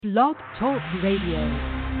Blog Talk Radio.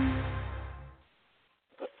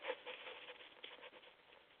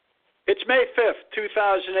 It's May 5th,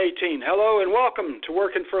 2018. Hello and welcome to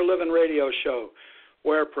Workin for a Livin radio show,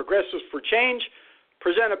 where progressives for change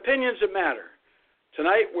present opinions that matter.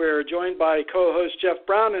 Tonight we're joined by co-host Jeff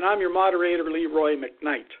Brown, and I'm your moderator, Leroy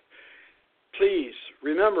McKnight. Please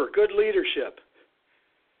remember, good leadership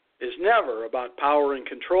is never about power and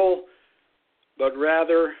control, but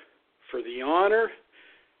rather for the honor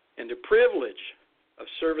and the privilege of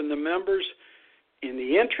serving the members in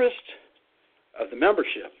the interest of the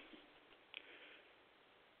membership.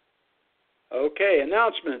 Okay,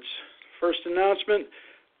 announcements. First announcement,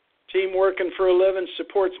 Team Workin for a Livin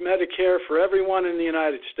supports Medicare for everyone in the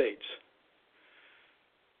United States.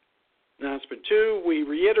 Announcement 2, we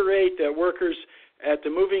reiterate that workers at the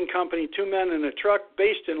moving company Two Men and a Truck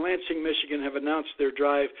based in Lansing, Michigan have announced their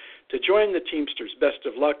drive to join the Teamsters. Best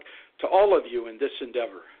of luck to all of you in this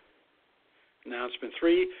endeavor. Announcement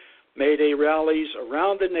 3, May-Day rallies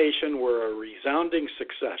around the nation were a resounding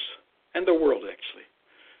success, and the world actually.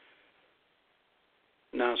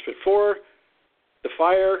 Announcement 4, the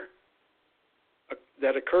fire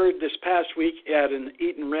that occurred this past week at an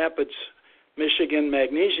Eaton Rapids, Michigan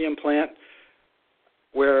magnesium plant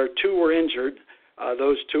where 2 were injured.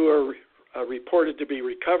 Those 2 are reported to be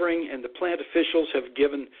recovering, and the plant officials have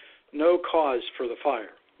given no cause for the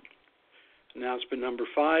fire. Announcement number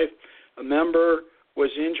 5, a member was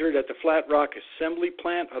injured at the Flat Rock Assembly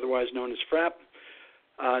Plant, otherwise known as FRAP.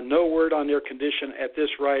 No word on their condition at this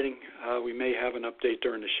writing. We may have an update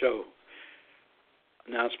during the show.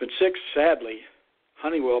 Announcement 6, sadly,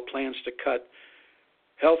 Honeywell plans to cut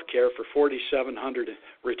health care for 4,700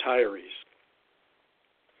 retirees.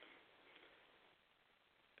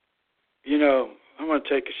 You know, I want to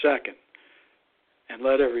take a second and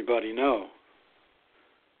let everybody know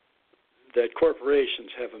that corporations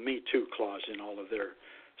have a Me Too clause in all of their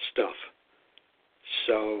stuff.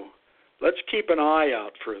 So let's keep an eye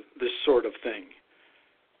out for this sort of thing.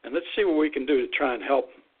 And let's see what we can do to try and help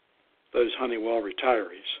those Honeywell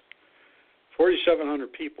retirees.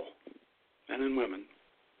 4,700 people, men and women,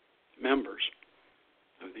 members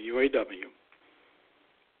of the UAW,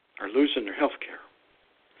 are losing their health care.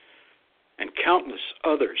 And countless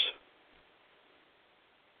others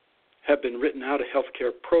have been written out of health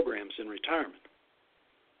care programs in retirement.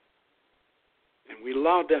 And we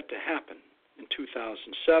allowed that to happen in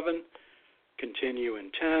 2007, continue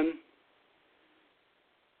in 10,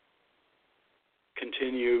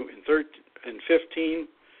 continue in 13 and 15,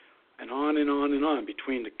 and on and on and on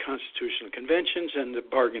between the constitutional conventions and the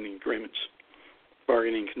bargaining agreements,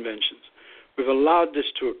 bargaining conventions. We've allowed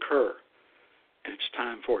this to occur, and it's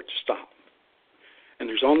time for it to stop. And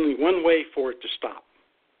there's only one way for it to stop,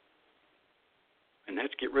 and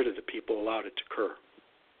that's get rid of the people who allowed it to occur.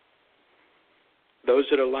 Those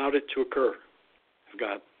that allowed it to occur have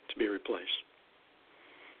got to be replaced.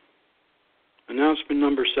 Announcement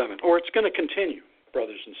number 7, or it's going to continue,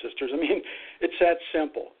 brothers and sisters. I mean, it's that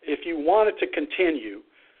simple. If you want it to continue,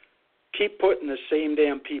 keep putting the same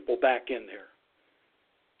damn people back in there.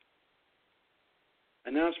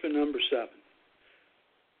 Announcement number 7.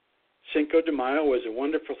 Cinco de Mayo was a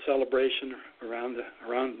wonderful celebration around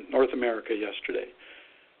North America yesterday.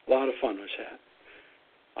 A lot of fun was had.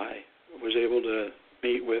 I was able to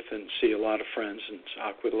meet with and see a lot of friends and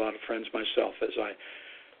talk with a lot of friends myself, as I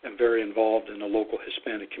am very involved in the local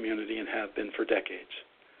Hispanic community and have been for decades.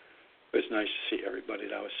 It was nice to see everybody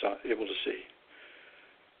that I was able to see.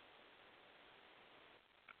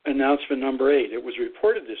 Announcement number 8. It was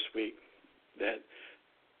reported this week that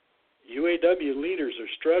UAW leaders are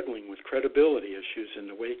struggling with credibility issues in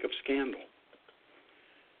the wake of scandal.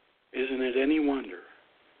 Isn't it any wonder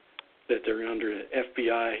that they're under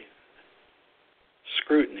FBI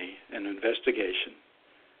scrutiny and investigation?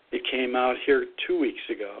 It came out here 2 weeks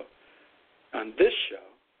ago on this show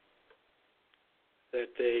that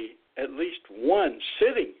at least one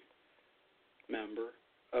sitting member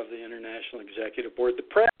of the International Executive Board, the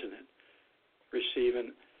president,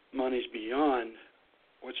 receiving monies beyond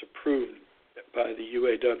what's approved by the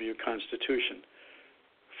UAW Constitution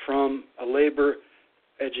from a labor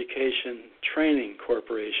education training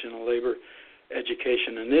corporation, a labor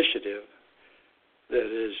education initiative that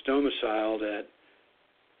is domiciled at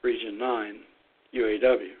Region 9,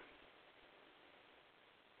 UAW,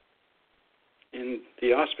 in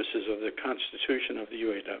the auspices of the Constitution of the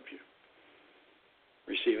UAW,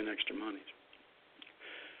 receiving extra monies.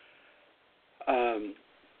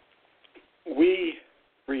 We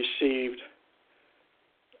received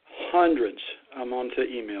hundreds, I'm on to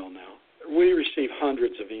email now, we received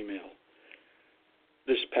hundreds of email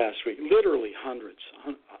this past week, literally hundreds,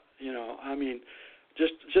 I mean,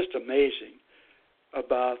 just amazing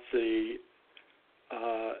about the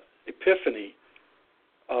epiphany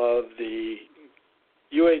of the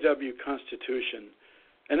UAW Constitution.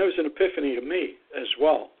 And it was an epiphany to me as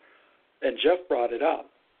well. And Jeff brought it up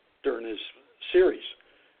during his series.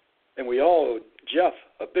 And we all owed Jeff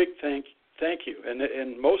a big thank you.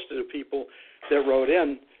 And most of the people that wrote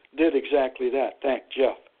in did exactly that. Thank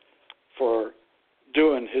Jeff for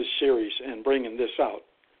doing his series and bringing this out.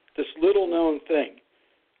 This little-known thing,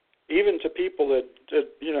 even to people that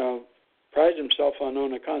pride themselves on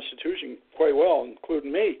knowing the Constitution quite well,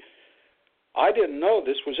 including me, I didn't know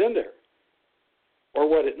this was in there or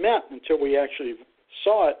what it meant until we actually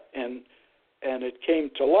saw it and it came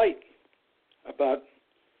to light about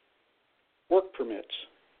work permits.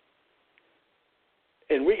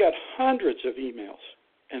 And we got hundreds of emails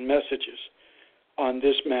and messages on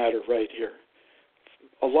this matter right here.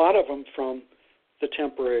 A lot of them from the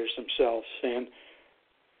temporaries themselves saying,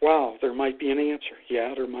 wow, there might be an answer.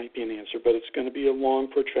 Yeah, there might be an answer, but it's going to be a long,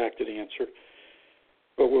 protracted answer.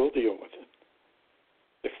 But we'll deal with it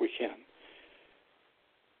if we can.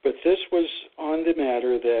 But this was on the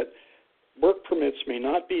matter that work permits may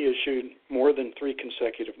not be issued more than 3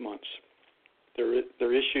 consecutive months.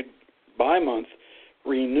 They're issued by month,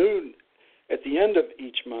 renewed at the end of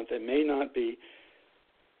each month, and may not be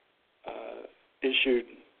issued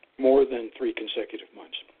more than 3 consecutive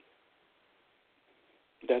months.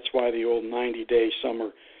 That's why the old 90-day summer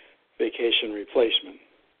vacation replacement,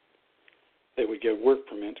 they would get a work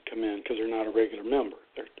permit to come in because they're not a regular member.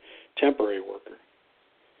 They're a temporary worker.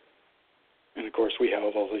 And, of course, we have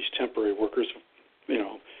all these temporary workers, 20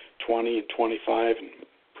 and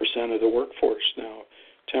 25% of the workforce now,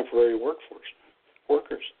 temporary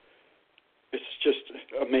workers. It's just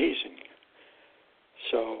amazing.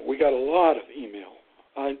 So we got a lot of email.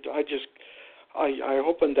 I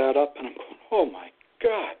opened that up and I'm going, oh my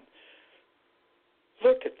God,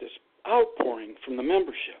 look at this outpouring from the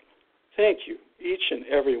membership. Thank you, each and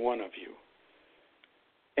every one of you.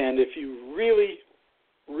 And if you really,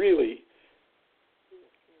 really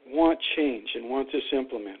want change and want this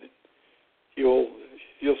implemented, you'll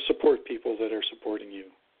support people that are supporting you.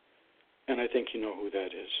 And I think you know who that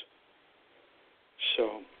is.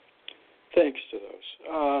 So thanks to those.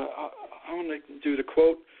 I want to do the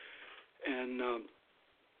quote, and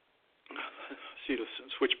see the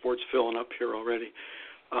switchboard's filling up here already.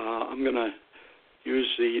 I'm going to use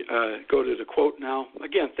go to the quote now.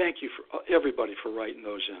 Again, thank you for everybody for writing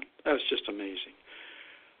those in. That was just amazing.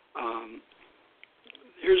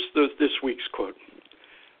 Here's this week's quote.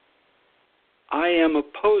 I am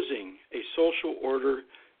opposing a social order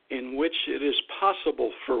in which it is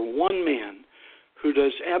possible for one man who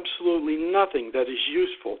does absolutely nothing that is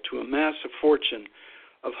useful to amass a fortune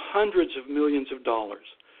of hundreds of millions of dollars,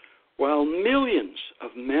 while millions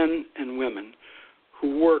of men and women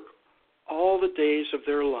who work all the days of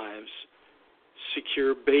their lives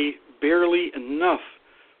secure barely enough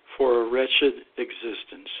for a wretched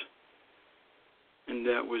existence. And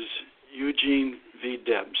that was Eugene V.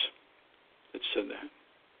 Debs that said that.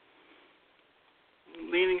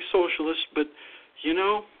 Leaning socialist, but you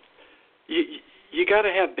got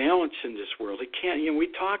to have balance in this world. It can't. We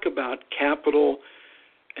talk about capital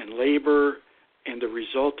and labor and the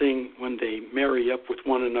resulting, when they marry up with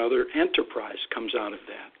one another, enterprise comes out of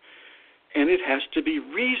that, and it has to be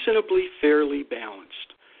reasonably fairly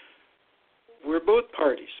balanced, where both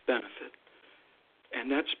parties benefit, and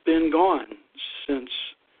that's been gone since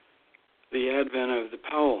the advent of the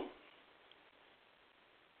Powell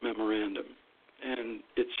Memorandum and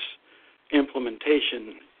its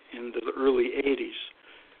implementation in the early 80s,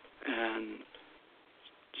 and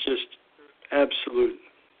just absolute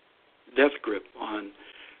death grip on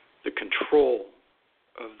the control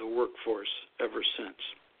of the workforce ever since,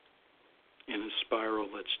 in a spiral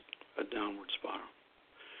that's a downward spiral.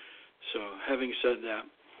 So having said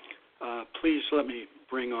that, please let me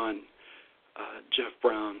bring on Jeff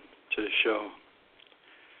Brown to the show.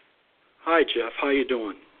 Hi, Jeff. How you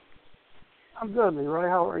doing? I'm good, Leroy.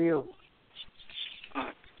 How are you?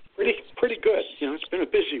 Pretty good. It's been a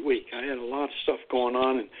busy week. I had a lot of stuff going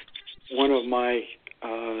on, and one of my,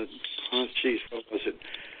 what was it?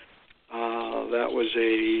 That was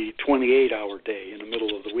a 28-hour day in the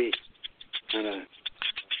middle of the week. And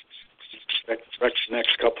the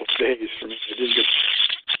next couple of days for me. I didn't get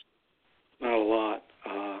not a lot.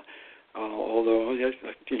 Although,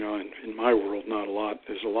 in my world, not a lot.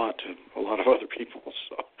 There's a lot to a lot of other people.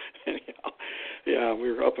 So, anyhow, yeah,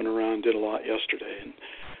 we were up and around, did a lot yesterday, and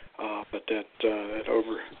but that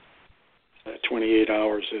over that 28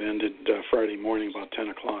 hours, it ended Friday morning about 10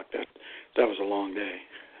 o'clock. That was a long day.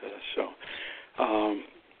 So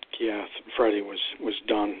Friday was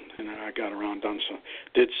done, and then I got around,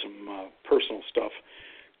 did some personal stuff,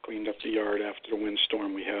 cleaned up the yard after the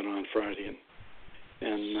windstorm we had on Friday,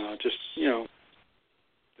 and just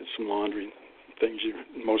did some laundry, things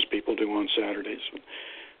most people do on Saturdays.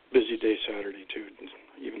 Busy day Saturday too,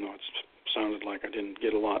 even though it sounded like I didn't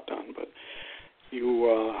get a lot done. But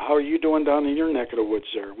how are you doing down in your neck of the woods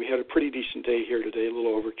there? We had a pretty decent day here today, a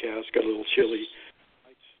little overcast, got a little chilly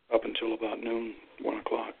up until about noon, 1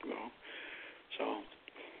 o'clock though.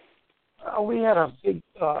 So we had a big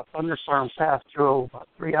thunderstorm pass through about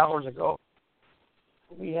 3 hours ago.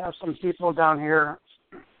 We have some people down here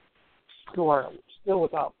who are still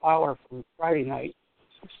without power from Friday night.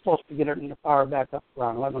 I'm supposed to get the power back up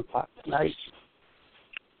around 11 o'clock tonight.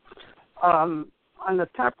 On the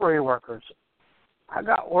temporary workers, I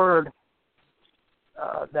got word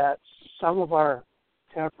that some of our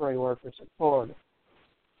temporary workers at Ford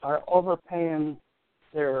are overpaying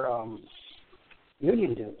their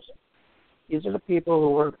union dues. These are the people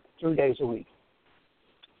who work 3 days a week.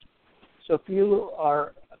 So if you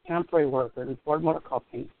are a temporary worker in Ford Motor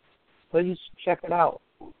Company, please check it out.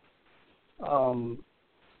 Let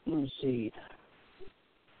me see.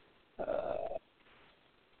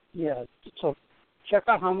 So check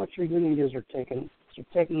out how much your union dues are taking. You're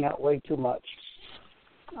taking out way too much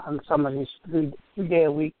on some of these 3 day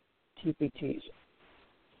a week TPTs.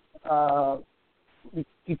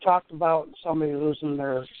 You talked about somebody losing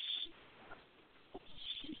their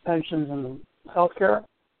pensions and health care.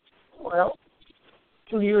 Well,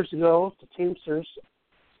 2 years ago, the Teamsters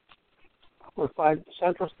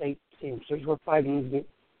Central State Teamsters were fighting to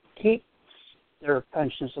keep their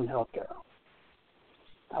pensions and health care.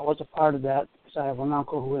 I was a part of that because I have an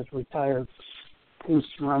uncle who is retired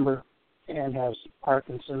Teamster member and has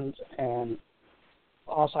Parkinson's and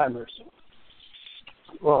Alzheimer's.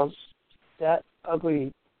 Well, that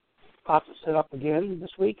ugly popped his head up again this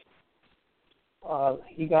week.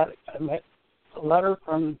 He got a letter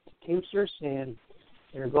from the Teamsters saying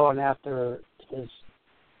they're going after his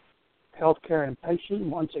health care and pension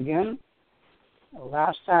once again. The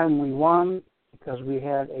last time we won because we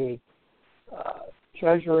had a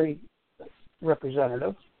Treasury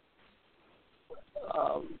representative.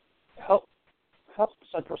 Help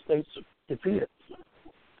Central States defeated.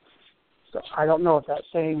 So I don't know if that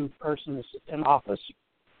same person is in office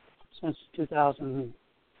since the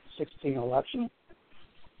 2016 election,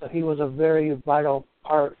 but he was a very vital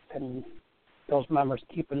part in those members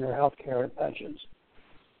keeping their health care and pensions.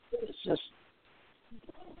 It's just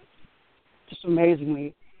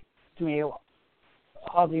amazing to me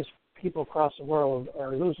how these people across the world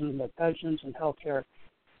are losing their pensions and health care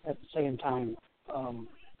at the same time.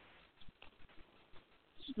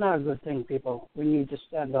 It's not a good thing, people. We need to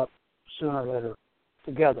stand up sooner or later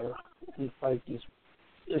together and fight these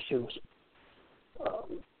issues.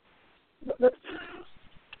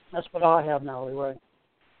 That's what I have now, Leroy.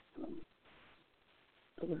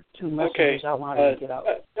 There are two messages I wanted to get out.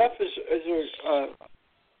 Jeff,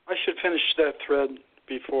 I should finish that thread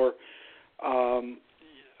before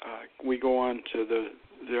we go on to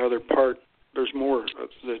the other part. There's more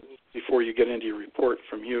before you get into your report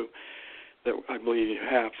from you that I believe you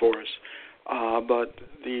have for us. But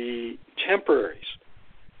the temporaries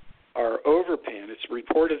are overpaying. It's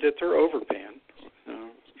reported that they're overpaying.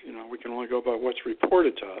 We can only go by what's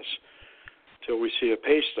reported to us till we see a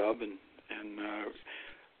pay stub and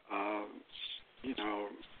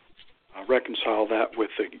reconcile that with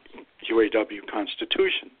the UAW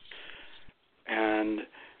Constitution. And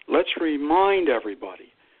let's remind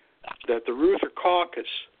everybody that the Ruther Caucus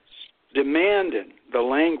demanded the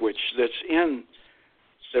language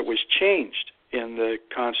that was changed in the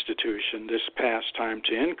Constitution this past time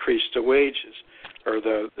to increase the wages or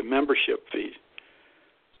the membership fee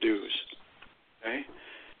dues. Okay?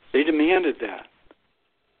 They demanded that,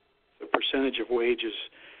 the percentage of wages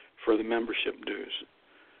for the membership dues.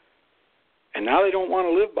 And now they don't want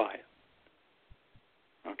to live by it.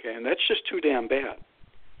 Okay, and that's just too damn bad.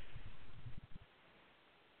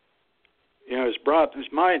 It's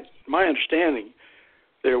my understanding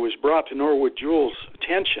that it was brought to Norwood Jewell's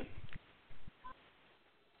attention.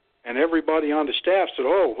 And everybody on the staff said,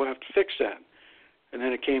 we'll have to fix that. And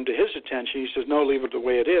then it came to his attention. He says, no, leave it the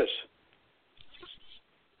way it is.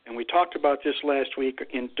 And we talked about this last week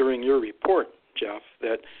during your report, Jeff,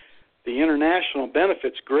 that the international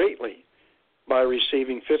benefits greatly by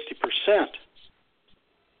receiving 50%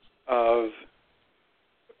 of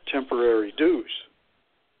temporary dues.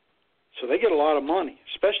 So they get a lot of money,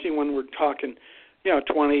 especially when we're talking,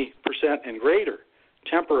 20% and greater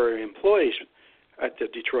temporary employees at the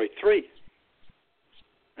Detroit 3.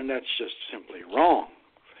 And that's just simply wrong.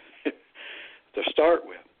 to start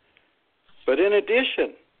with. But in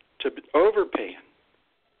addition to overpaying,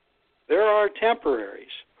 there are temporaries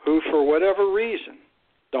who, for whatever reason,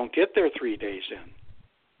 don't get their 3 days in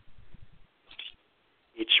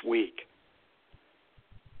each week.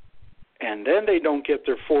 And then they don't get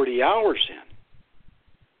their 40 hours in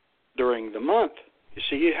during the month. You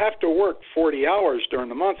see, you have to work 40 hours during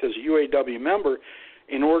the month as a UAW member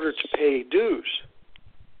in order to pay dues.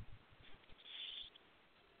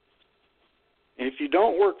 And if you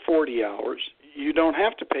don't work 40 hours, you don't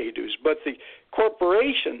have to pay dues. But the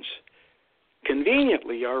corporations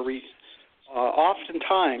conveniently are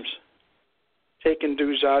oftentimes taking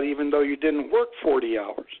dues out even though you didn't work 40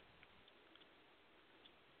 hours.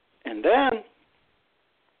 And then,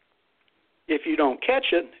 if you don't catch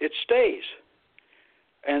it, it stays.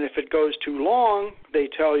 And if it goes too long, they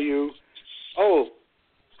tell you, oh,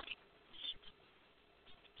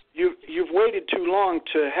 you've waited too long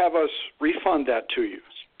to have us refund that to you.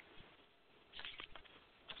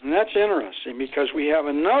 And that's interesting because we have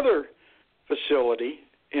another facility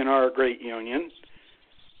in our great union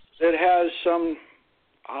that has some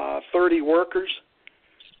 30 workers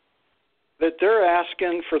that they're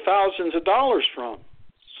asking for thousands of dollars from.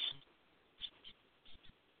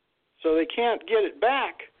 So they can't get it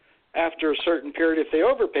back after a certain period if they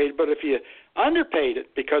overpaid, but if you underpaid it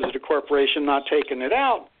because of the corporation not taking it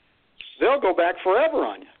out, they'll go back forever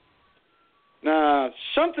on you. Now,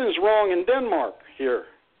 something's wrong in Denmark here,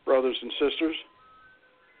 brothers and sisters.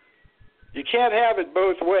 You can't have it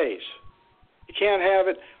both ways. You can't have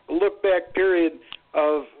it a look-back period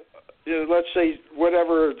of, let's say,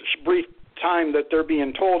 whatever brief time that they're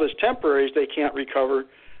being told is temporaries, they can't recover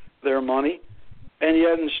their money, and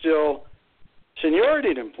yet instill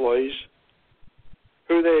seniority employees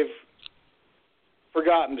who they've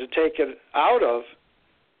forgotten to take it out of,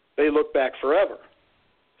 they look back forever.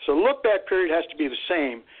 So the look-back period has to be the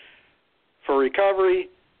same for recovery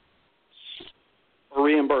or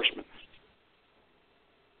reimbursement.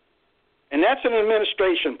 And that's an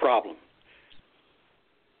administration problem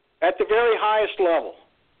at the very highest level,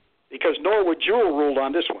 because Norwood Jewell ruled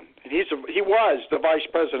on this one. And he was the vice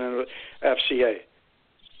president of FCA,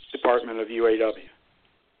 Department of UAW.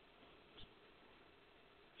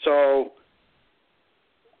 So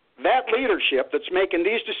that leadership that's making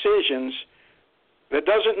these decisions that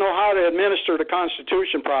doesn't know how to administer the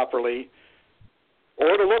Constitution properly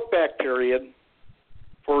or the look-back period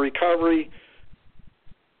for recovery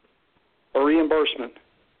or reimbursement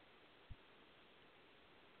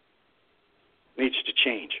needs to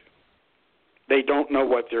change. They don't know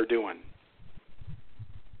what they're doing.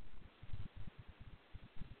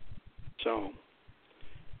 So,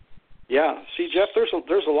 yeah. See, Jeff, there's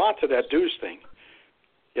a lot to that dues thing.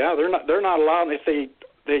 Yeah, they're not allowed, if they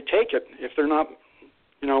take it, if they're not,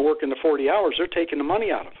 working the 40 hours, they're taking the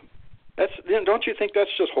money out of them. Don't you think that's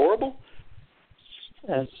just horrible?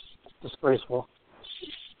 It's disgraceful.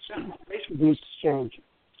 It needs to change.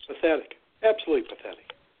 Pathetic. Absolutely pathetic.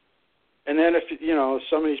 And then if,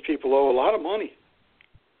 some of these people owe a lot of money,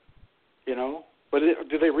 but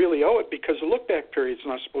do they really owe it? Because the look-back period's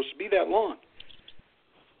not supposed to be that long.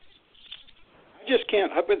 I just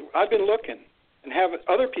can't. I've been looking and have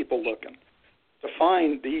other people looking to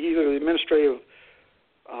find either the administrative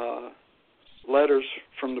letters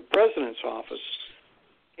from the president's office,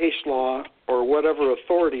 case law, or whatever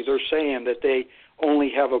authority they're saying that they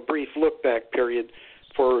only have a brief look-back period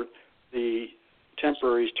for the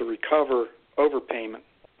temporaries to recover overpayment,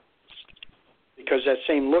 because that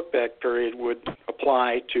same look-back period would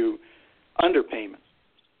apply to underpayment,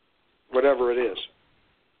 whatever it is.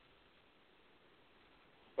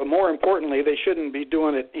 But more importantly, they shouldn't be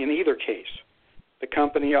doing it in either case. The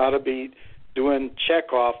company ought to be doing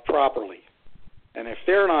check-off properly. And if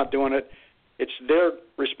they're not doing it, it's their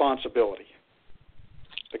responsibility,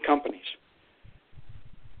 the companies,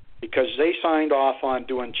 because they signed off on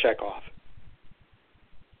doing check-off.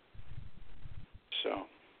 So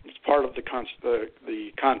it's part of the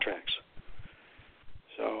contracts.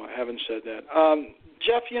 So having said that,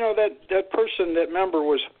 Jeff, that person, that member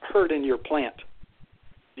was hurt in your plant.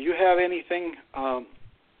 Do you have anything?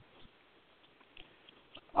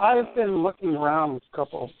 I've been looking around a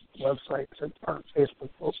couple of websites that aren't Facebook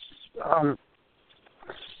posts.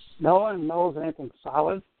 No one knows anything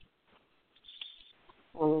solid.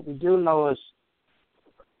 What we do know is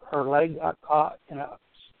her leg got caught in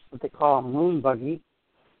what they call a moon buggy,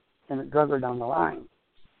 and it drug her down the line.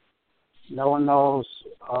 No one knows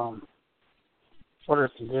what her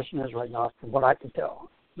condition is right now, from what I can tell.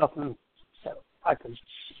 Nothing that I could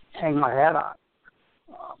hang my hat on.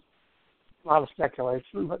 A lot of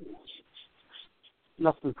speculation, but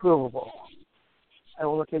nothing provable. I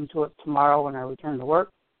will look into it tomorrow when I return to work.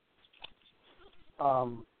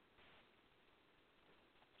 From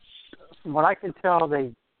what I can tell,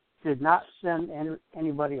 they did not send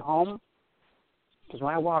anybody home, because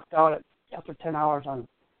when I walked out after 10 hours on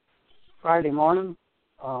Friday morning,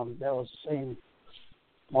 that was the same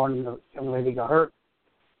morning the young lady got hurt.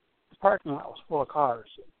 The parking lot was full of cars.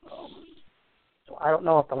 So I don't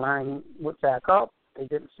know if the line went back up. They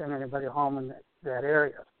didn't send anybody home in that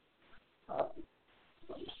area. I'm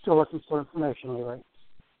still looking for information anyway.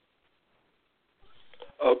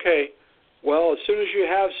 Okay. Well, as soon as you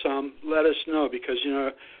have some, let us know, because, you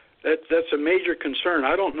know, that's a major concern.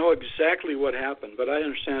 I don't know exactly what happened, but I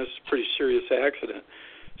understand it's a pretty serious accident.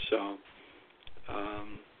 So,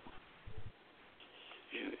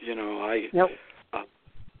 you know, Yep.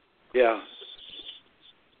 Yeah.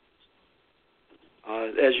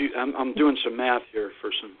 I'm doing some math here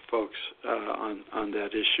for some folks on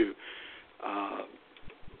that issue.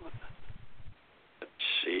 Let's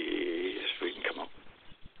see if we can come up.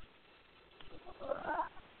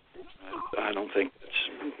 I don't think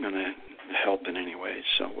it's going to help in any way,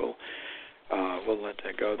 so we'll let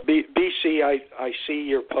that go. BC, I see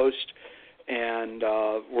your post, and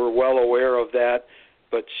we're well aware of that,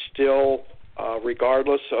 but still,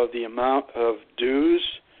 regardless of the amount of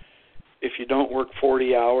dues, if you don't work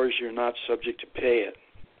 40 hours, you're not subject to pay it.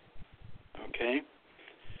 Okay?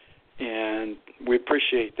 And we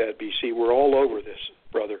appreciate that, BC. We're all over this,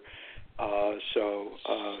 brother. So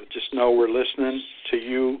just know we're listening to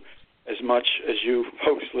you as much as you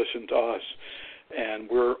folks listen to us. And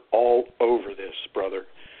we're all over this, brother.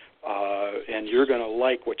 And you're going to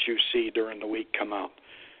like what you see during the week come out.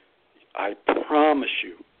 I promise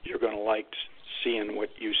you're going to like seeing what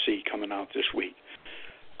you see coming out this week.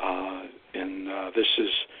 And this is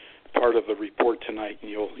part of the report tonight, and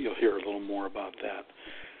you'll hear a little more about that.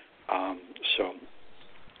 So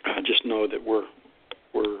just know that we're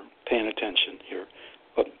paying attention here,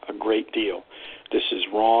 but a great deal. This is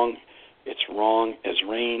wrong. It's wrong as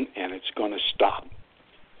rain, and it's going to stop.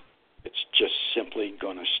 It's just simply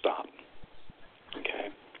going to stop. Okay?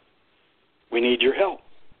 We need your help,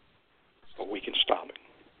 but we can stop it.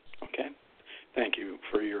 Okay? Thank you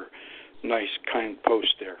for your nice, kind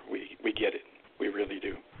post there. We get it. We really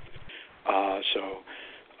do.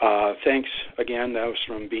 Thanks again. That was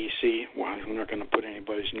from BC. Well, I'm not going to put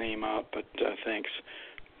anybody's name out, but thanks.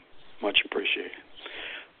 Much appreciated.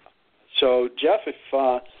 So, Jeff, if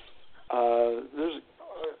there's,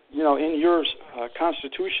 in your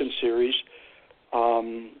Constitution series,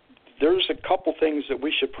 there's a couple things that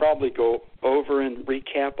we should probably go over and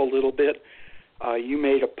recap a little bit. You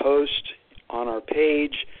made a post on our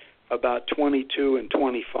page about 22 and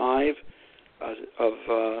 25 of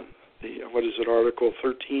Article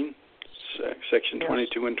 13, Section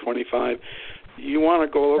 22 and 25. You want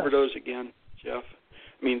to go over those again, Jeff?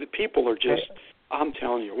 I mean, the people are just, I'm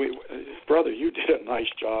telling you, brother, you did a nice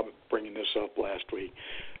job of bringing this up last week.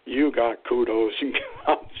 You got kudos, and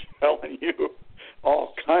I'm telling you,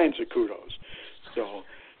 all kinds of kudos. So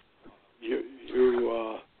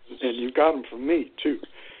and you got them from me, too,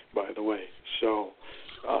 by the way. So,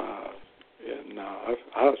 I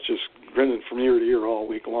was just grinning from ear to ear all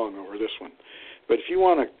week long over this one. But if you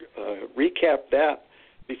want to recap that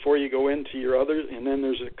before you go into your others, and then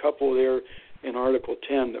there's a couple there in Article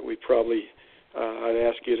 10 that we probably, I'd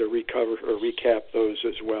ask you to recap those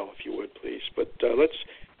as well, if you would, please. But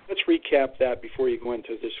let's recap that before you go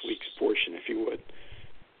into this week's portion, if you would.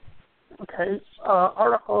 Okay.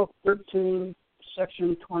 Article 13,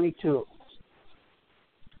 Section 22.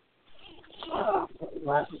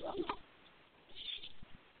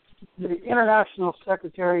 The International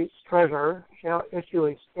Secretary-Treasurer shall issue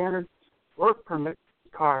a standard work permit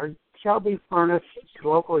card shall be furnished to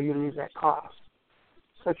local unions at cost.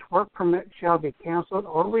 Such work permit shall be canceled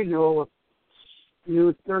or renewed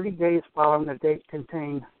with 30 days following the date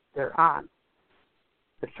contained thereon.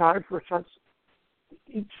 The charge for such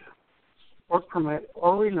each work permit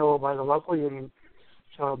or renewal by the local union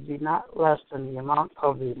shall be not less than the amount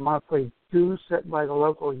of the monthly dues set by the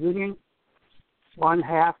local union,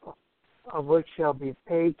 1/2 of which shall be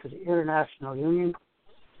paid to the international union.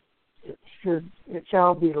 It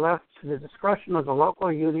shall be left to the discretion of the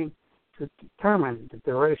local union to determine the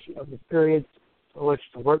duration of the period for which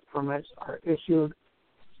the work permits are issued.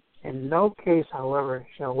 In no case, however,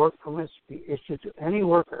 shall work permits be issued to any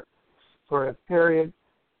worker for a period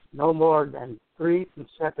no more than 3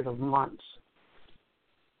 consecutive months.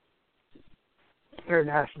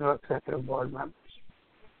 International Executive Board members.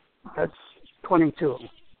 That's 22.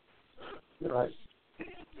 Right.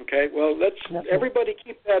 Okay, well, everybody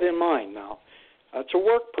keep that in mind now. It's a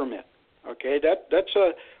work permit, Okay, that's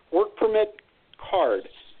a work permit card.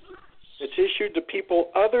 It's issued to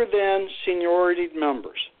people other than seniority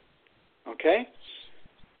members. Okay?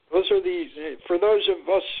 Those are for those of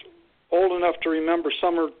us old enough to remember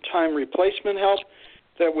summertime replacement help,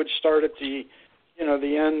 that would start at the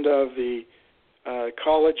end of the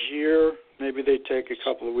college year. Maybe they'd take a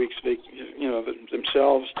couple of weeks,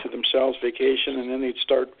 themselves vacation, and then they'd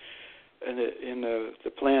start in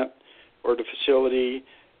the plant or the facility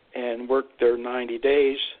and work their 90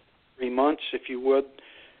 days, 3 months, if you would,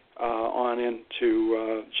 on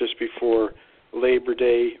into just before Labor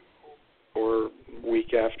Day or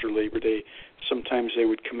week after Labor Day. Sometimes they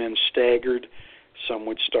would come in staggered. Some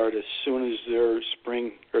would start as soon as the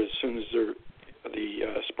spring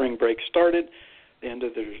break started, the end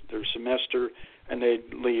of their semester, and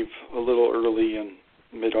they'd leave a little early in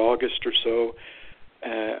mid-August or so.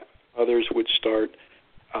 Others would start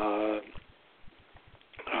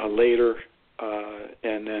later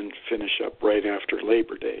and then finish up right after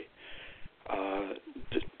Labor Day.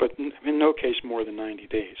 But in no case more than 90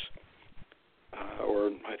 days.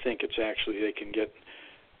 Or I think it's actually they can get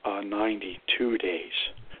 92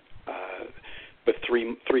 days, but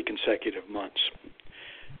three consecutive months.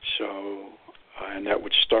 So, and that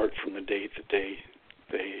would start from the date that they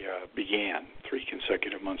began, 3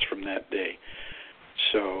 consecutive months from that day.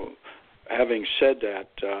 So, having said that,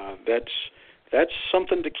 that's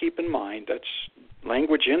something to keep in mind. That's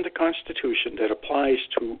language in the Constitution that applies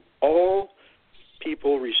to all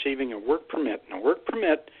people receiving a work permit. And a work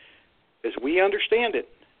permit, as we understand it,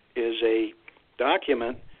 is a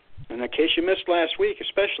document. And in case you missed last week,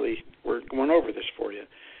 especially, we're going over this for you,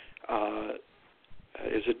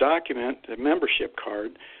 is a document, a membership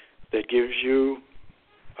card that gives you,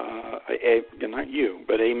 not you,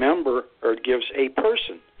 but a member, or it gives a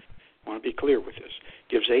person, I want to be clear with this,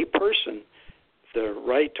 gives a person the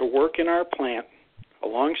right to work in our plant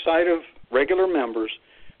alongside of regular members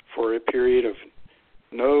for a period of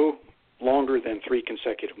no longer than 3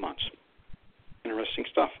 consecutive months. Interesting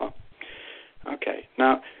stuff, huh? Okay.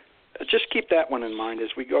 Now, just keep that one in mind as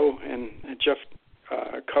we go, and Jeff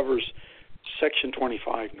covers Section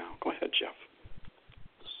 25 now. Go ahead, Jeff.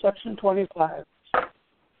 Section 25.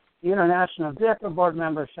 The International Executive Board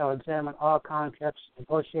member shall examine all contracts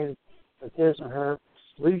negotiated with his or her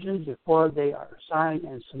region before they are signed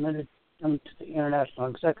and submitted them to the International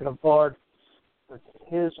Executive Board with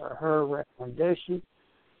his or her recommendation.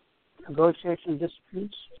 Negotiation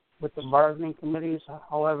disputes with the bargaining committees,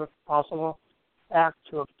 however possible, act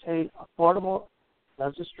to obtain affordable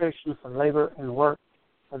legislation for labor and work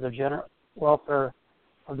for the general welfare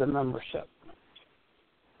of the membership.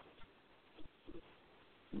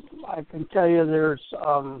 I can tell you there's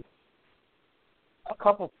a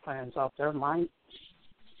couple plans out there. Mine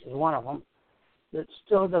is one of them that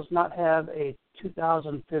still does not have a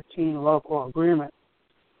 2015 local agreement.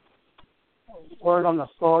 Word on the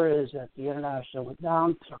floor is that the International went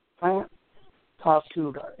down to the plant, talked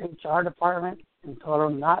to the HR department, and told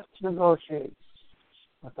them not to negotiate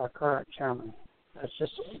with our current chairman. That's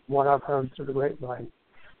just what I've heard through the grapevine.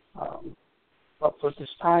 But for this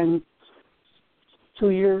time, 2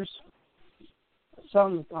 years,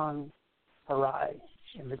 something's gone awry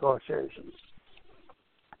in negotiations.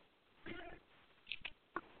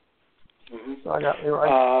 Mm-hmm. So I got you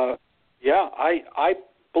right. I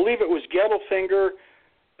believe it was Gettelfinger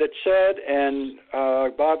that said, and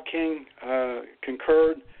Bob King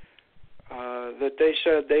concurred, that they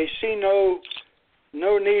said they see no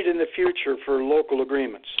need in the future for local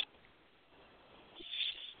agreements.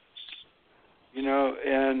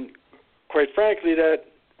 And quite frankly, that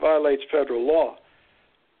violates federal law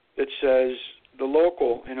that says the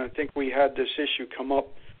local, and I think we had this issue come up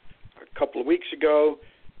a couple of weeks ago,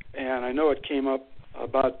 and I know it came up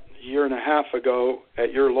about a year and a half ago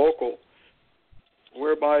at your local,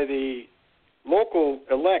 whereby the local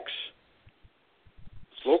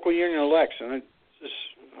union elects, and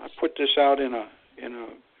I put this out in a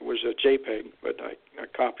it was a JPEG, but I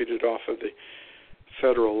copied it off of the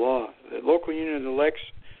federal law. The local union elects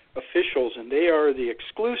officials, and they are the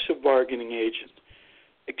exclusive bargaining agent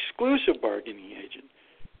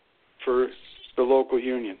for the local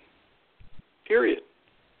union. Period.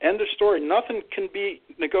 End of story. Nothing can be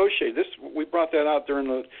negotiated. We brought that out during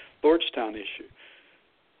the Lordstown issue.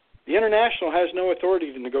 The International has no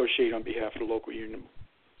authority to negotiate on behalf of the local union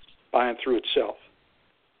by and through itself.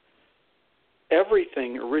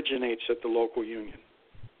 Everything originates at the local union.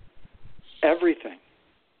 Everything.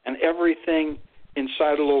 And everything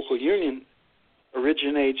inside a local union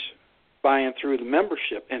originates by and through the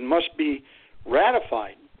membership and must be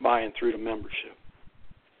ratified by and through the membership.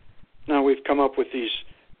 Now we've come up with these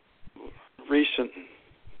recent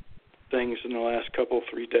things in the last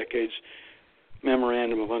three decades,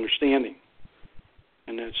 memorandum of understanding,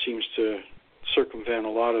 and that seems to circumvent a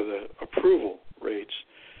lot of the approval rates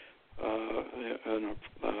and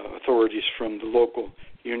authorities from the local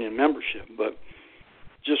union membership. But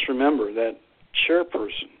just remember that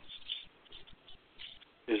chairperson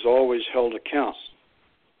is always held account,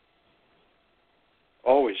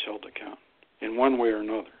 in one way or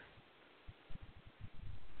another.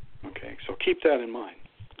 Okay, so keep that in mind.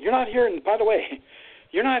 You're not hearing, by the way,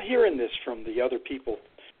 you're not hearing this from the other people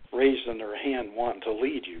raising their hand wanting to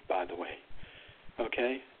lead you, by the way.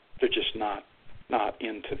 Okay? They're just not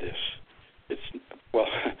into this.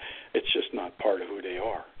 It's just not part of who they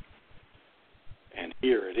are. And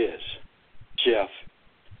here it is. Jeff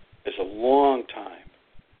is a long time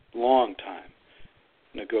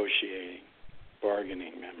negotiating,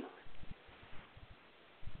 bargaining member.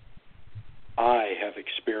 I have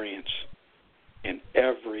experience in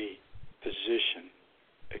every position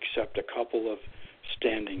except a couple of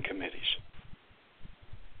standing committees.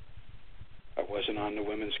 I wasn't on the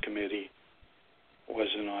Women's Committee,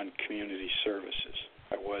 wasn't on Community Services.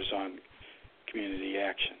 I was on Community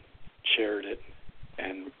Action, chaired it,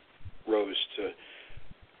 and rose to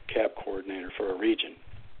CAP coordinator for a region.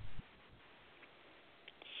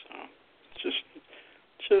 So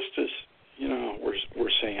just as, we're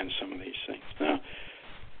saying some of these things. Now,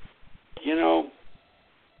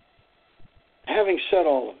 having said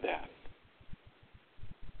all of that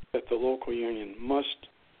the local union must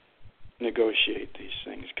negotiate these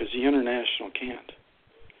things because the international can't.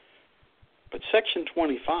 But Section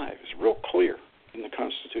 25 is real clear in the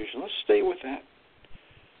Constitution. Let's stay with that.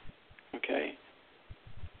 Okay?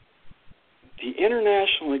 The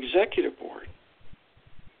International Executive Board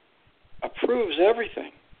approves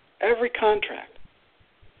everything, every contract.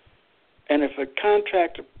 And if a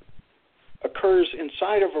contract occurs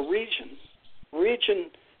inside of a region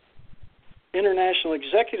International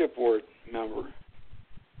Executive Board member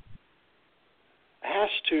has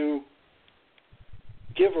to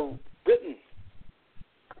give a written,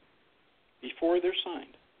 before they're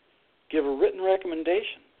signed, give a written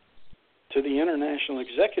recommendation to the International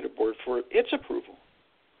Executive Board for its approval.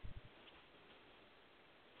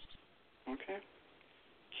 Okay?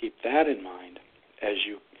 Keep that in mind as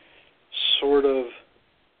you sort of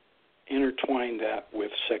intertwine that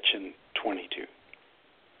with Section 22.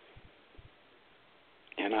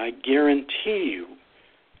 And I guarantee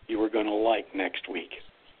you are going to like next week.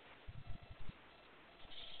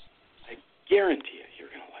 I guarantee you're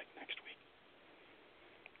going to like next week.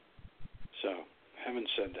 So, having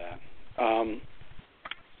said that,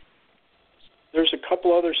 there's a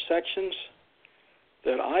couple other sections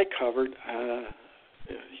that I covered, and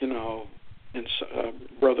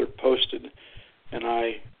brother posted, and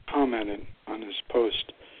I commented on his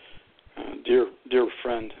post. Dear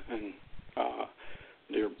friend and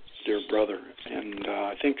dear brother, and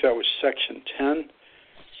I think that was Section 10.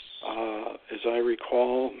 As I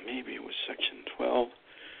recall, maybe it was Section 12.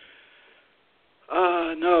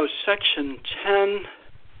 No, Section 10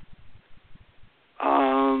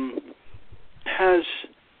 has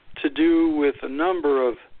to do with a number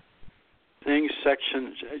of things.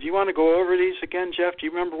 Sections. Do you want to go over these again, Jeff? Do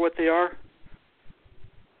you remember what they are?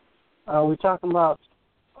 Are we talking about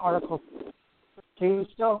Article 15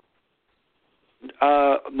 still?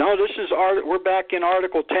 No, this is we're back in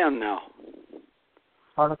Article 10 now.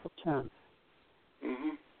 Article 10. Mm-hmm.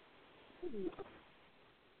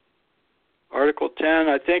 Article 10,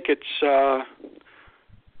 I think it's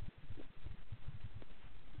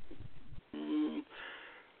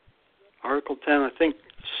Article 10, I think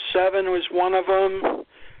 7 was one of them.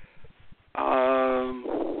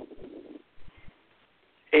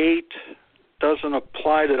 8 doesn't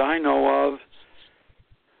apply that I know of.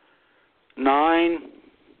 9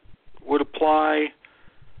 would apply.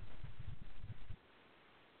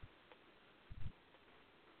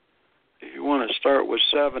 If you want to start with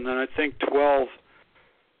 7, then I think 12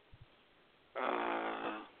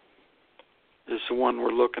 is the one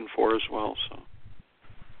we're looking for as well. So.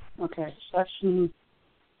 Okay, Section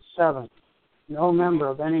 7. No member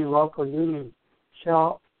of any local union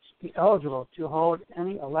shall be eligible to hold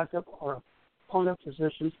any elective or appointed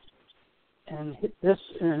position in this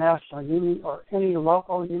international union or any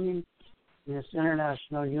local union in this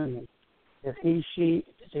international union if he, she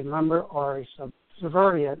is a member or a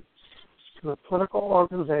subservient to a political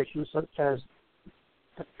organization such as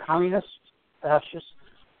the communist, fascist,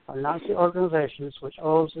 or Nazi organizations which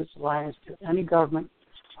owes its alliance to any government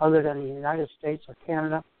other than the United States or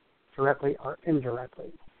Canada, directly or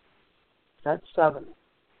indirectly. That's 7.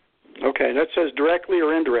 Okay, that says directly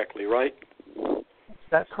or indirectly, right?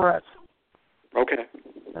 That's correct. Okay.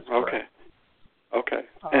 That's okay. correct. Okay.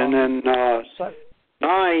 And then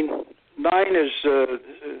 9 is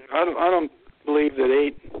I don't believe that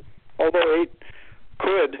 8, although 8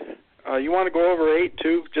 could. You want to go over 8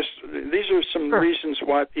 too? Just these are some reasons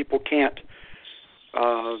why people can't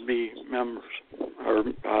be members or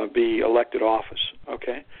be elected office.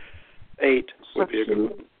 Okay. 8 would be a good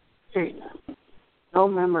one. 8. No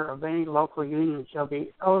member of any local union shall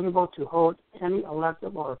be eligible to hold any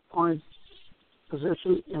elective or appointed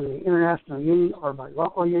position in the international union or by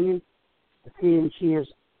local union if he and she is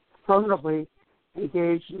permanently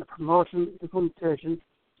engaged in the promotion, implementation,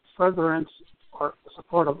 furtherance, or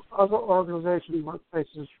support of other organization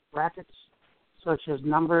workplaces, rackets, such as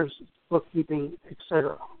numbers, bookkeeping,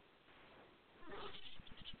 etc.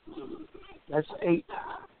 That's 8.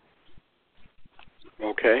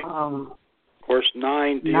 Okay. Of course,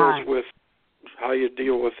 9 deals with how you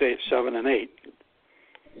deal with 8, 7, and 8.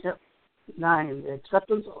 Yep. 9, the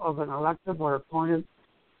acceptance of an elected or appointed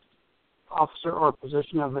officer or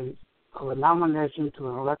position of a nomination to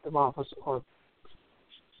an elective office or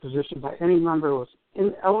position by any member who is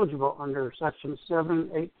ineligible under Section 7,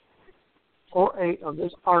 8, or 8 of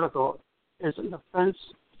this article is an offense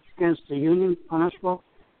against the union punishable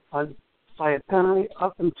by a penalty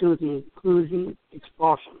up until the including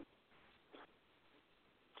expulsion.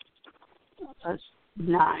 That's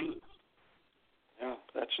 9. Yeah,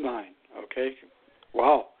 that's 9. Okay.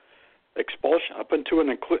 Wow. Expulsion up until and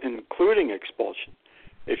including expulsion.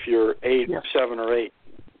 If you're 8, 7, or 8.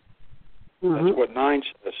 Mm-hmm. That's what 9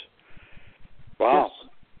 says. Wow. Yes.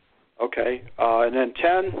 Okay. And then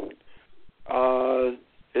 10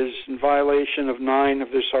 is in violation of 9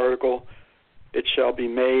 of this article. It shall be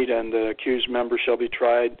made, and the accused member shall be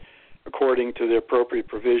tried according to the appropriate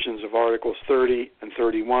provisions of Articles 30 and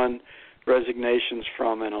 31, resignations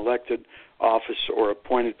from an elected office or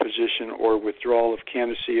appointed position or withdrawal of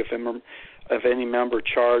candidacy of any member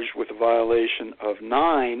charged with a violation of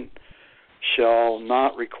 9 shall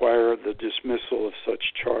not require the dismissal of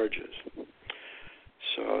such charges.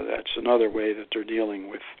 So that's another way that they're dealing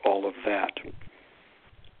with all of that.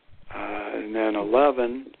 And then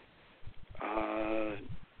 11,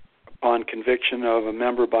 upon conviction of a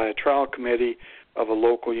member by a trial committee of a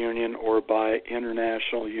local union or by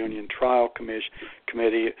international union trial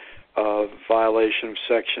committee of violation of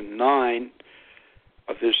Section 9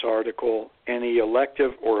 of this article, any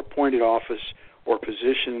elective or appointed office or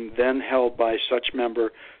position then held by such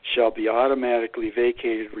member shall be automatically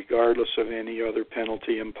vacated regardless of any other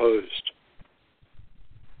penalty imposed.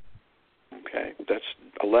 Okay, that's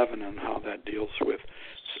 11 and how that deals with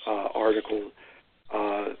Article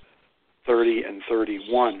 30 and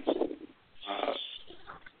 31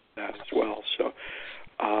 that as well.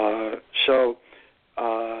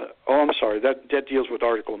 I'm sorry, that deals with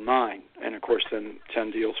Article 9, and of course then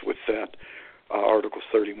 10 deals with that, Articles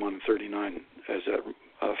 31 and 39 as that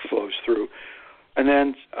flows through. And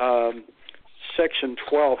then Section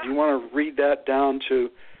 12, you want to read that down to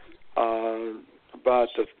about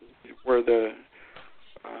where the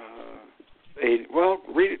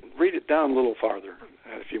read it down a little farther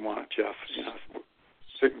if you want, Jeff.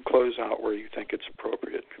 So you can close out where you think it's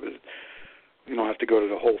appropriate. You don't have to go to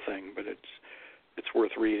the whole thing, but it's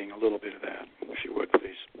worth reading a little bit of that, if you would,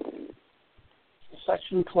 please.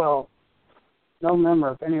 Section 12. No member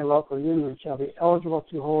of any local union shall be eligible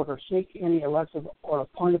to hold or seek any elective or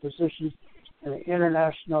appointed position in the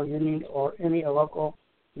international union or any local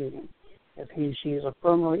union if he or she is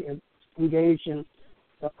firmly engaged in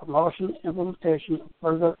the promotion, implementation,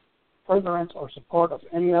 furtherance, or support of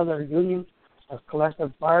any other union or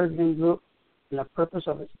collective bargaining group in the purpose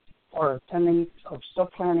of or attending of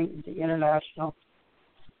subplanning the international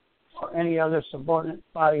or any other subordinate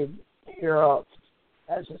body hereof,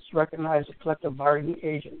 as it's recognized a collective bargaining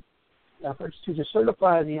agent. Efforts to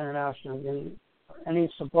decertify the international union or any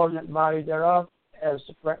subordinate body thereof as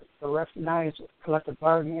the recognized collective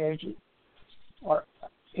bargaining agent, or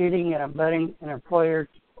aiding and abetting an employer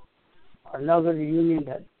or another union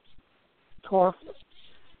that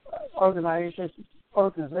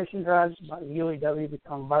organization drives by the UAW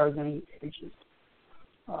become bargaining agents.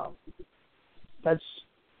 That's,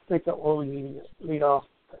 I think, that will lead off.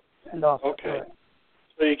 Okay.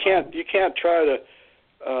 So you can't try to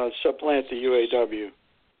supplant the UAW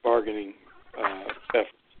bargaining effort,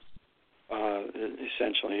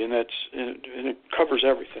 essentially, and it covers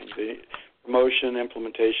everything: the promotion,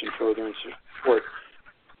 implementation, furtherance, support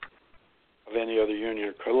of any other union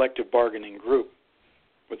or collective bargaining group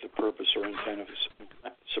with the purpose or intent of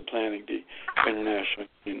supplanting the international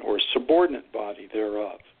union or subordinate body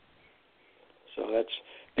thereof. So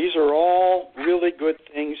These are all really good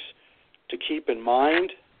things to keep in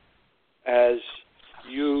mind as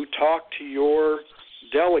you talk to your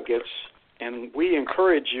delegates, and we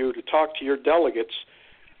encourage you to talk to your delegates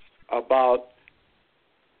about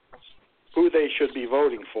who they should be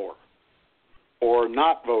voting for or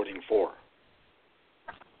not voting for.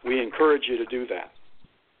 We encourage you to do that.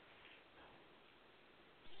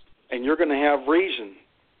 And you're going to have reason,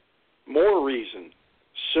 more reason,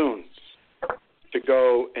 soon to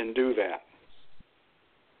go and do that,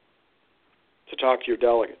 to talk to your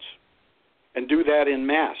delegates. And do that in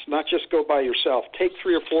mass, not just go by yourself. Take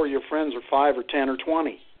 3 or 4 of your friends, or 5 or 10 or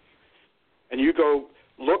 20, and you go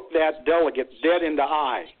look that delegate dead in the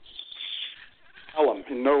eye. Tell them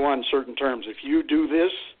in no uncertain terms, if you do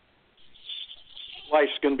this,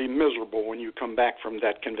 life's going to be miserable when you come back from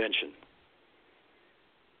that convention.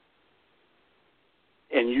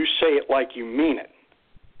 And you say it like you mean it,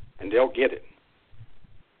 and they'll get it.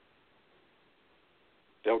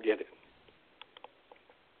 They'll get it.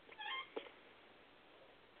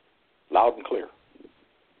 Loud and clear.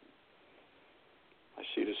 I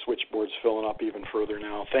see the switchboard's filling up even further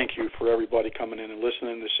now. Thank you for everybody coming in and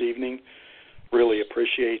listening this evening. Really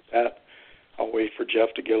appreciate that. I'll wait for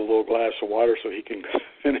Jeff to get a little glass of water so he can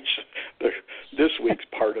finish this week's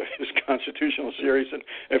part of his constitutional series. And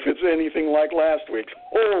if it's anything like last week's,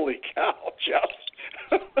 holy cow,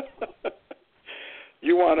 Jeff!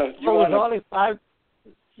 There's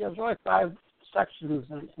only 5 sections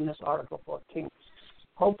in this Article 14.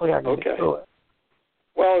 Hopefully I can get through it.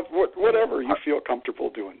 Well, whatever you feel comfortable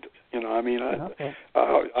doing,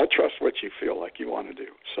 I trust what you feel like you want to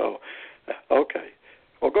do. So, okay.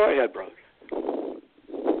 Well, go ahead, brother.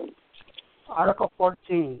 Article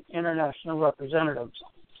 14, International Representatives.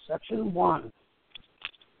 Section 1.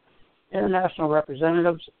 International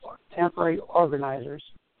representatives or temporary organizers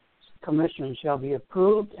commission shall be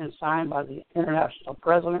approved and signed by the international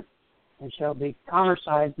president and shall be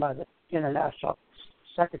countersigned by the international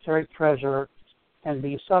secretary-treasurer and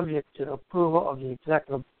be subject to the approval of the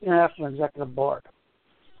International Executive Board.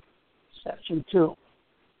 Section 2.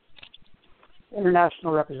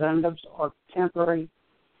 International representatives or temporary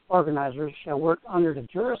organizers shall work under the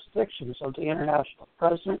jurisdictions of the international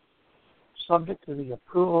president, subject to the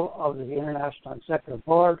approval of the International Executive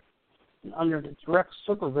Board, and under the direct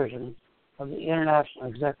supervision of the International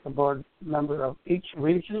Executive Board member of each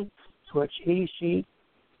region to which she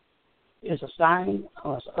is assigned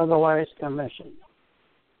unless otherwise commissioned.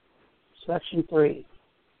 Section 3.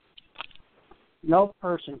 No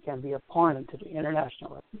person can be appointed to the an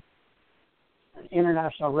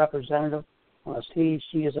international representative unless she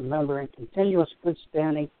is a member in continuous good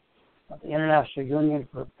standing of the International Union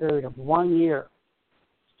for a period of 1 year.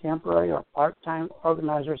 Temporary or part-time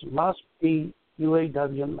organizers must be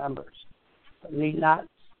UAW members, but need not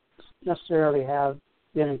necessarily have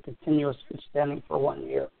been in continuous good standing for 1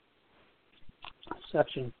 year.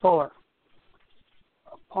 Section 4.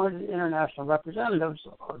 Appointed international representatives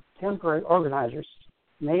or temporary organizers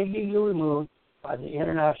may be removed by the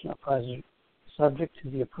international president, subject to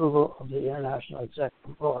the approval of the International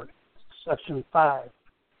Executive Board. Section 5.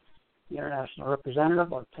 The international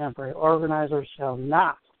representative or temporary organizer shall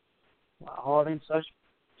not, while holding such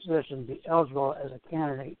position, be eligible as a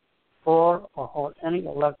candidate for or hold any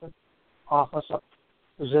elected office or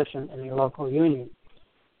position in a local union.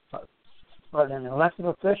 But an elected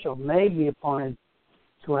official may be appointed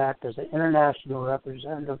to act as an international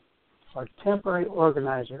representative or temporary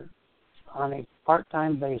organizer on a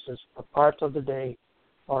part-time basis for parts of the day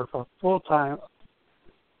or for full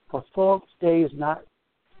days not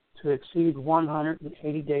to exceed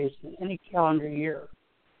 180 days in any calendar year.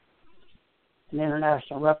 An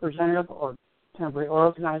international representative or temporary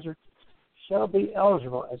organizer shall be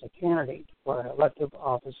eligible as a candidate for an elective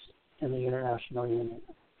office in the International Union.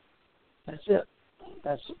 That's it.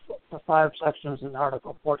 That's the 5 sections in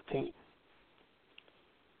Article 14.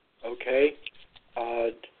 Okay.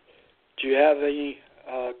 Do you have any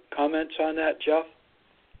comments on that, Jeff?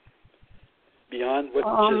 Beyond what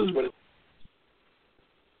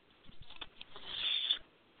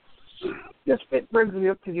This brings me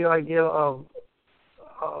up to the idea of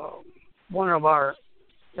one of our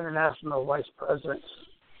international vice presidents,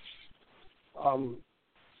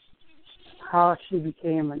 how she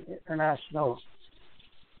became an international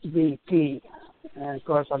VP. And, of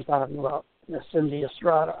course, I'm talking about Cindy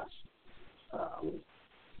Estrada.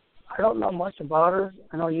 I don't know much about her.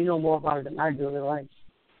 I know you know more about her than I do. Like,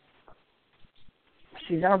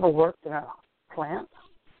 she never worked in a plant,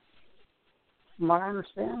 from what I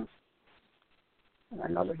understand. And I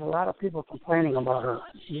know there's a lot of people complaining about her.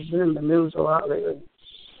 She's been in the news a lot lately.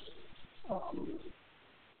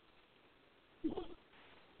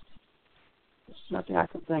 Nothing I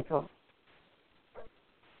can think of.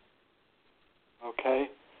 Okay.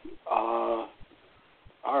 All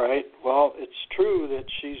right. Well, it's true that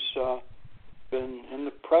she's been in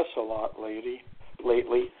the press a lot lately.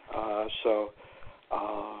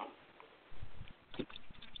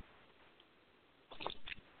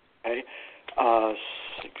 Okay.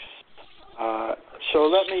 So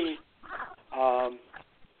let me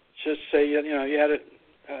just say, you had it.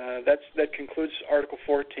 That concludes Article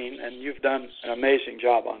 14, and you've done an amazing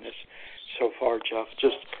job on this so far, Jeff.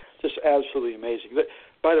 Just absolutely amazing.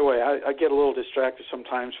 By the way, I get a little distracted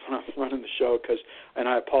sometimes when I'm running the show, and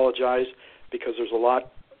I apologize because there's a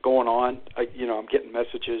lot going on. I'm getting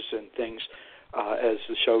messages and things as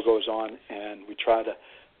the show goes on, and we try to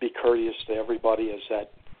be courteous to everybody as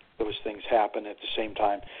those things happen. At the same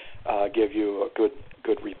time, give you a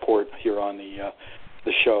good report here on the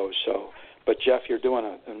show. So, but Jeff, you're doing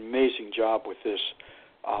an amazing job with this,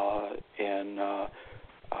 and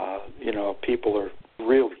people are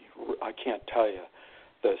really, I can't tell you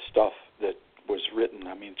the stuff that was written.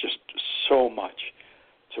 I mean, just so much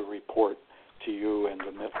to report to you and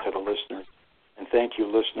to the listeners. And thank you,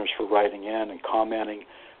 listeners, for writing in and commenting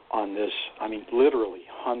on this. I mean, literally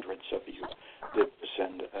hundreds of you did this,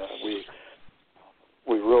 and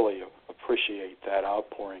we really appreciate that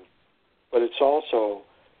outpouring. But it's also,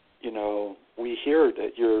 we hear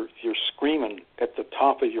that you're screaming at the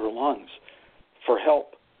top of your lungs for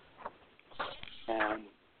help, and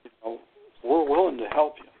we're willing to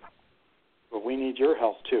help you, but we need your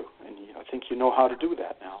help too. And I think you know how to do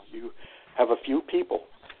that now. You have a few people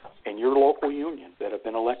in your local union that have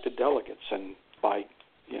been elected delegates, and by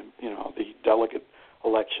the delegate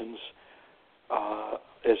elections,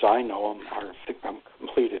 as I know them, are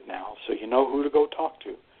completed now. So you know who to go talk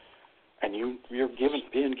to, and you're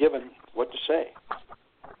being given what to say.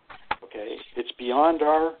 Okay, it's beyond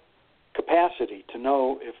our capacity to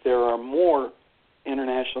know if there are more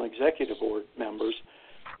International Executive Board members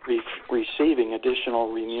receiving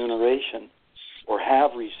additional remuneration or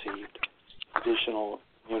have received additional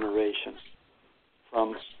remuneration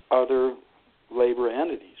from other labor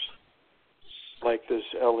entities, like this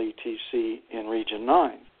LETC in Region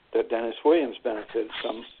 9 that Dennis Williams benefited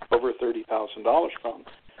some over $30,000 from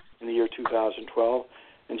in the year 2012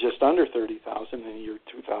 and just under $30,000 in the year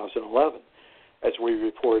 2011, as we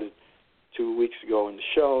reported 2 weeks ago in the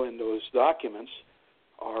show, and those documents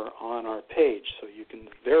are on our page, so you can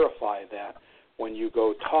verify that when you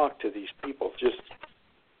go talk to these people. Just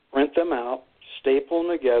print them out, staple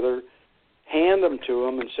them together, hand them to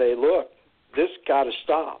them, and say, look, this got to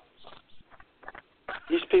stop.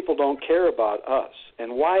 These people don't care about us,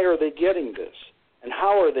 and why are they getting this, and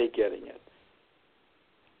how are they getting it?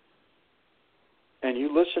 And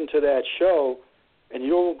you listen to that show, and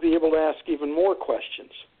you'll be able to ask even more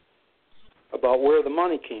questions about where the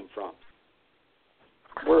money came from,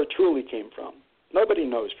 where it truly came from. Nobody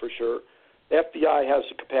knows for sure. The FBI has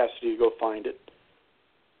the capacity to go find it.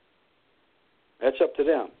 That's up to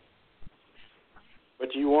them.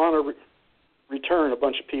 But do you want to return a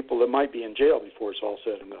bunch of people that might be in jail before it's all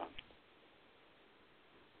said and done?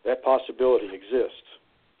 That possibility exists.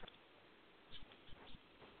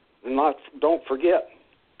 Don't forget.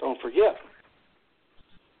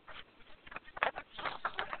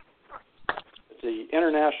 The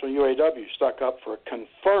International UAW stuck up for a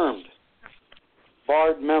confirmed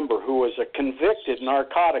barred member who was a convicted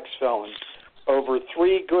narcotics felon over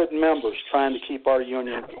 3 good members trying to keep our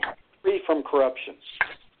union free from corruption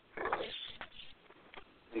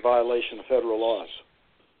in violation of federal laws.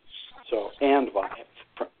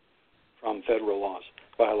 From federal laws,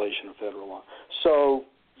 violation of federal law. So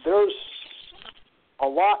there's a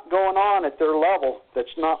lot going on at their level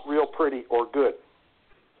that's not real pretty or good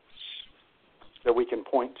that we can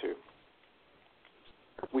point to.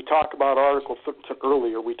 We talked about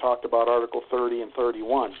earlier. We talked about Article 30 and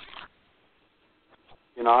 31.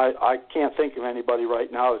 I can't think of anybody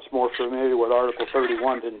right now that's more familiar with Article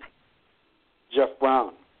 31 than Jeff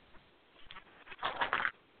Brown.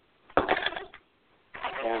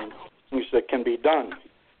 And things that can be done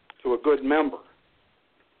to a good member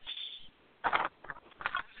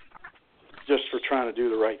just for trying to do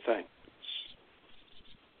the right thing,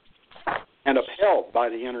 and upheld by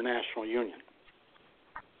the International Union.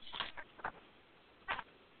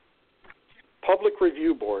 Public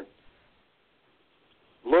Review Board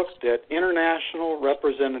looked at international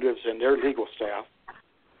representatives and their legal staff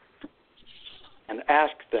and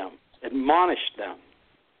asked them, admonished them,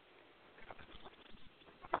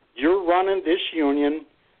 you're running this union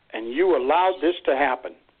and you allowed this to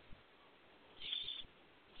happen.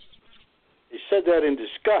 He said that in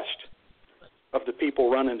disgust. of the people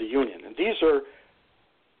running the union. And these are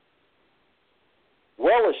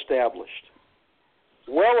well-established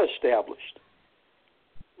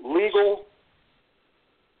legal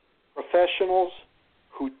professionals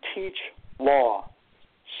who teach law,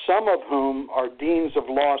 some of whom are deans of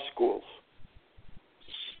law schools.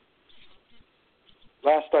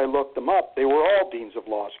 Last I looked them up, they were all deans of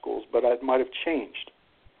law schools, but it might have changed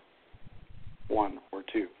one or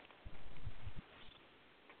two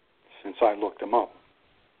since I looked them up.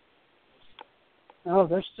 No,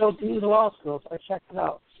 they're still deans of law schools. I checked it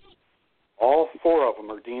out. All four of them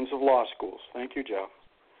are deans of law schools. Thank you, Jeff.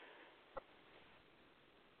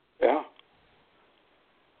 Yeah.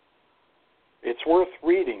 It's worth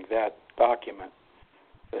reading that document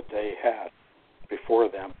that they had before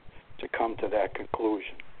them to come to that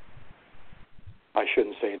conclusion. I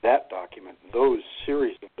shouldn't say that document, those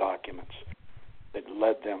series of documents that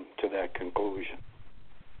led them to that conclusion.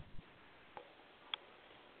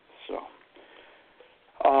 So,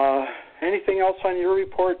 anything else on your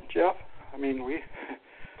report, Jeff? I mean,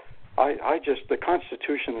 the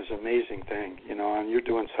Constitution is an amazing thing, and you're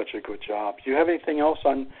doing such a good job. Do you have anything else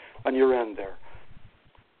on your end there?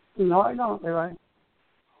 No, I don't. They're right.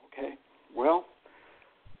 Okay. Well,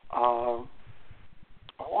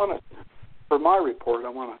 for my report, I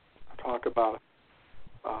want to talk about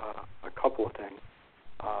a couple of things.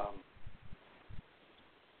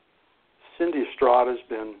 Cindy Estrada's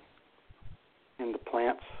been in the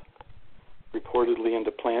plants, reportedly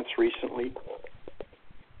into plants recently.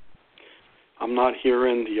 I'm not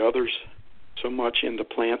hearing the others so much into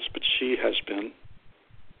plants, but she has been.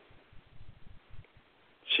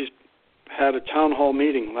 She's had a town hall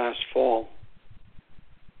meeting last fall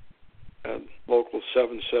at Local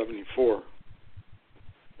 774.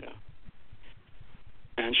 Yeah.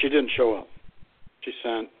 And she didn't show up. She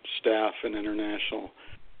sent staff and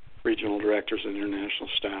regional directors and international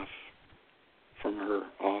staff from her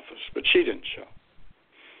office, but she didn't show.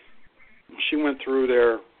 She went through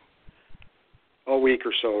there a week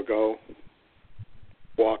or so ago,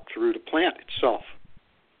 walked through the plant itself.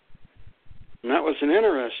 And that was an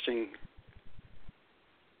interesting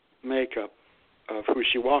makeup of who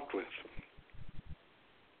she walked with.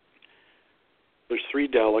 There's 3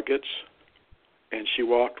 delegates, and she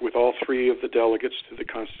walked with all 3 of the delegates to the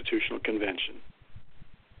Constitutional Convention,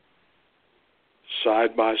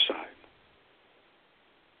 side by side.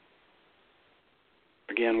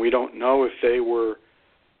 Again, we don't know if they were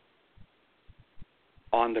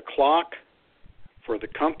on the clock for the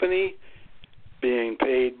company, being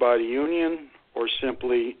paid by the union, or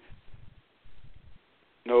simply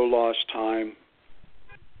no lost time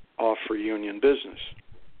off for union business,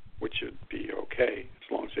 which would be okay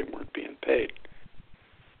as long as they weren't being paid.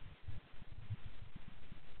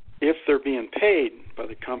 If they're being paid by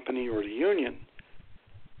the company or the union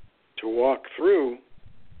to walk through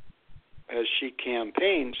as she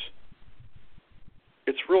campaigns,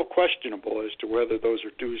 it's real questionable as to whether those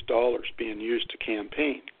are dues dollars being used to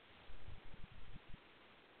campaign.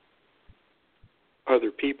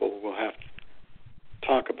 Other people will have to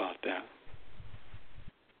talk about that.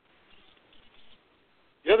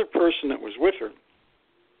 The other person that was with her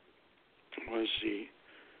was the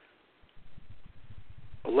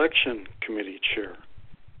election committee chair.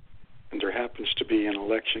 And there happens to be an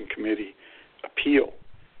election committee appeal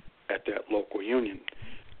at that local union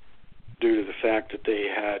due to the fact that they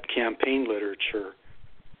had campaign literature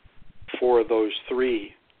for those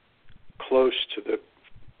 3 close to the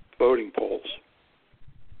voting polls,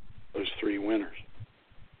 those 3 winners.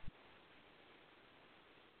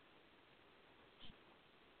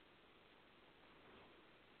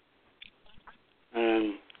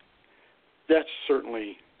 And that's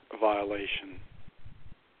certainly a violation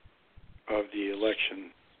of the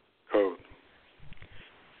election code.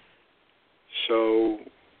 So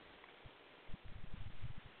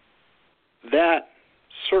that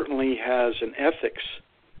certainly has an ethics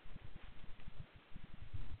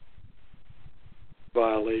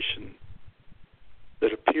violation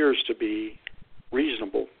that appears to be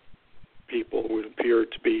reasonable. People would appear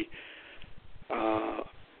to be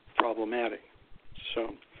problematic.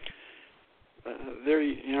 So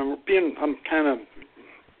I'm kind of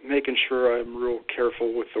making sure I'm real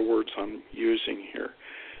careful with the words I'm using here,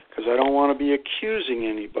 because I don't want to be accusing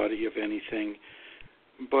anybody of anything,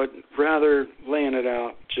 but rather laying it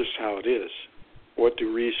out just how it is. What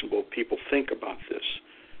do reasonable people think about this?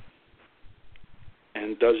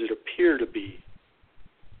 And does it appear to be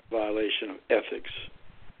a violation of ethics,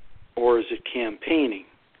 or is it campaigning?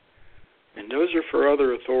 And those are for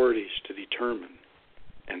other authorities to determine,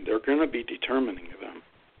 and they're going to be determining them.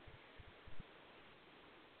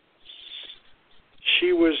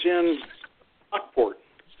 she was in Lockport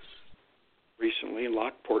recently, in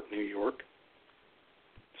Lockport, New York.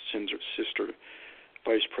 Sister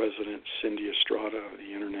Vice President Cindy Estrada of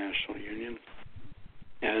the International Union.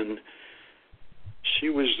 And she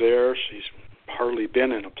was there. She's hardly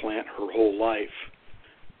been in a plant her whole life.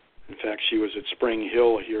 In fact, she was at Spring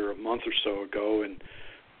Hill here a month or so ago, and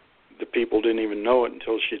the people didn't even know it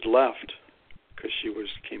until she'd left, because she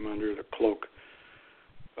came under the cloak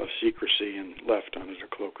of secrecy and left under the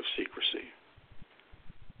cloak of secrecy.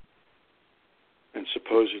 And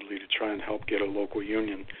supposedly to try and help get a local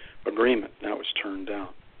union agreement. That was turned down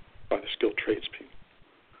by the skilled tradespeople.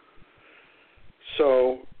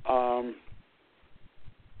 So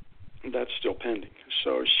that's still pending.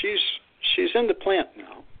 So she's in the plant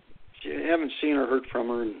now. You haven't seen or heard from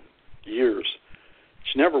her in years.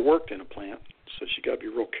 She never worked in a plant, so she got to be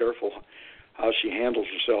real careful how she handles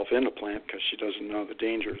herself in the plant, because she doesn't know the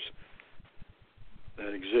dangers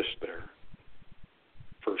that exist there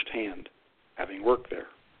firsthand, having worked there,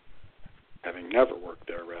 having never worked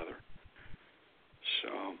there, rather.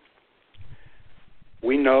 So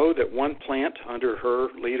we know that one plant under her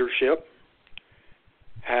leadership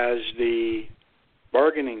has the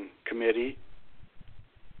bargaining committee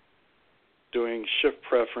doing shift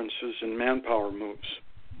preferences and manpower moves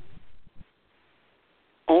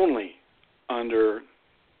only under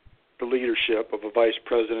the leadership of a vice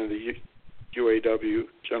president of the UAW,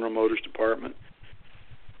 General Motors Department.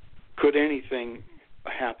 Could anything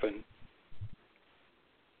happen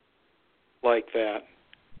like that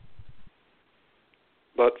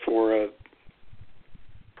but for a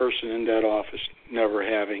person in that office never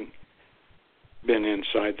having been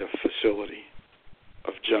inside the facility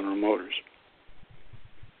of General Motors?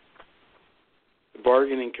 The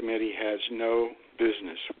bargaining committee has no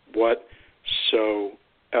business whatsoever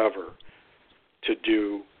to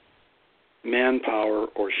do manpower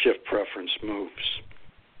or shift preference moves.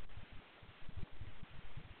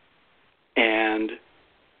 And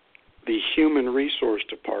the Human Resource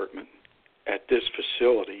Department at this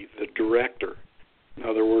facility, the director, in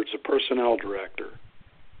other words, the personnel director,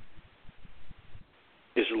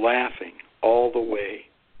 is laughing all the way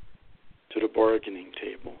to the bargaining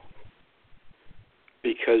table,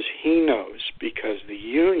 because he knows, because the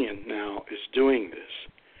union now is doing this,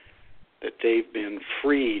 that they've been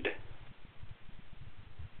freed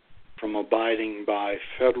from abiding by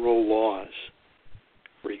federal laws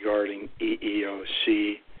regarding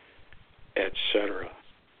EEOC, etc.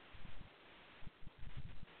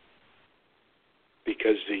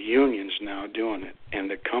 Because the union's now doing it, and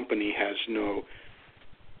the company has no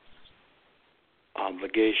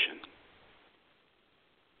obligation.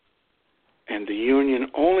 And the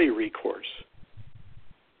union only recourse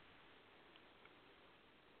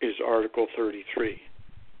is Article 33.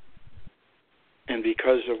 And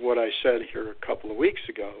because of what I said here a couple of weeks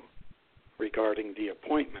ago regarding the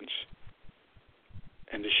appointments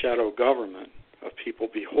and the shadow government of people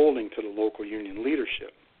beholding to the local union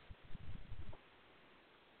leadership,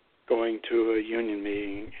 going to a union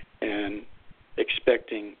meeting and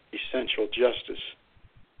expecting essential justice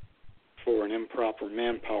for an improper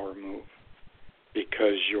manpower move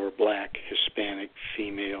because you're black, Hispanic,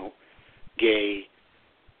 female, gay,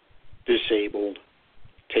 disabled,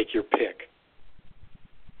 take your pick.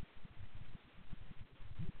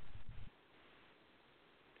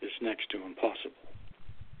 Is next to impossible.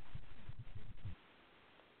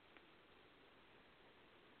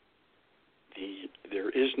 There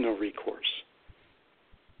is no recourse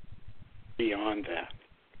beyond that,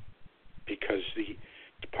 because the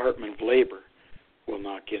Department of Labor will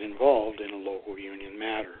not get involved in a local union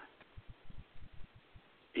matter,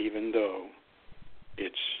 even though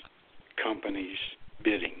it's companies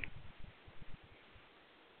bidding.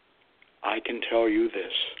 I can tell you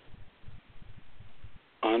this.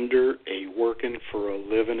 Under a Workin for a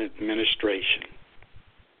Livin administration,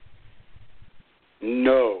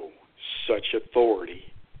 no such authority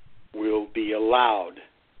will be allowed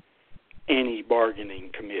any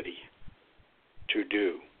bargaining committee to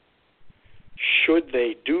do. Should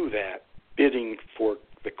they do that, bidding for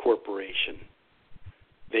the corporation,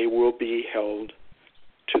 they will be held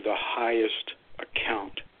to the highest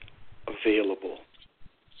account available.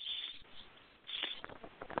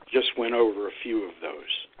 Just went over a few of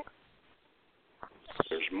those.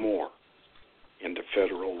 There's more in the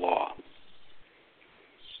federal law.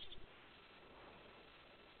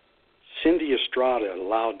 Cindy Estrada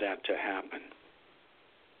allowed that to happen.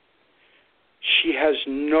 She has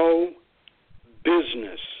no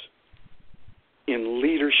business in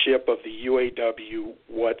leadership of the UAW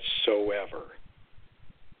whatsoever.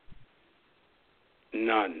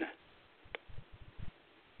 None.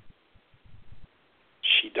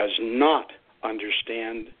 does not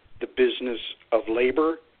understand the business of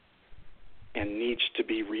labor and needs to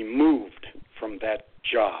be removed from that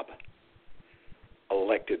job,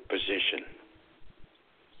 elected position.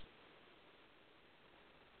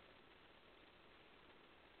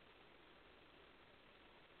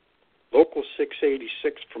 Local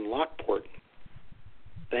 686 from Lockport.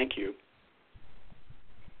 Thank you.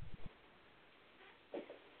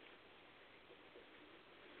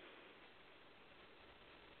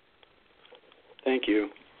 Thank you.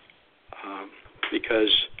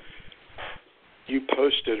 Because you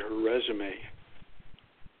posted her resume.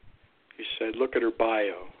 You said, look at her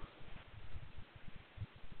bio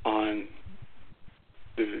on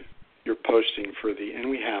your posting for the, and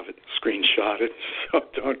we have it screenshotted, so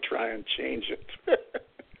don't try and change it.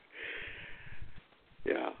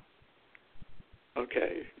 Yeah.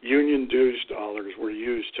 Okay. Union dues dollars were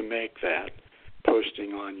used to make that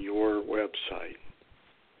posting on your website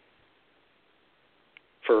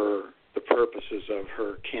for the purposes of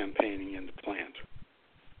her campaigning in the plant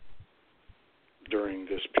during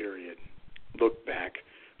this period. Look back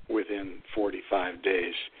within 45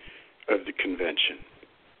 days of the convention.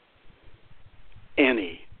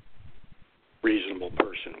 Any reasonable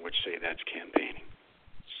person would say that's campaigning,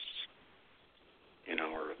 in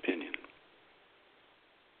our opinion.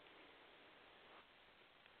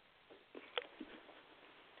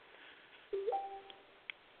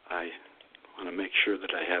 I want to make sure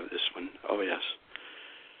that I have this one. Oh, yes.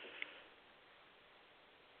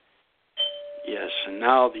 Yes, and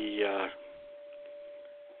now the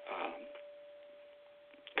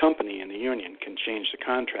company and the union can change the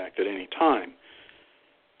contract at any time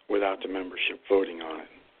without the membership voting on it.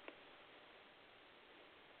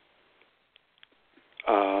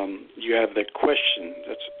 You have the question.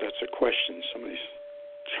 That's a question. Somebody's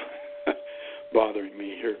bothering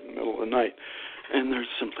me here in the middle of the night, and they're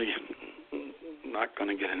simply not going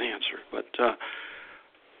to get an answer. But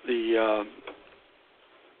the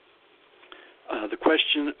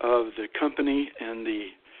question of the company and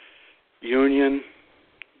the union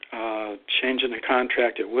changing the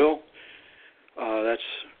contract at will, that's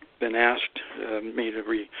been asked me to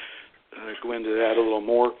go into that a little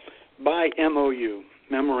more. By MOU,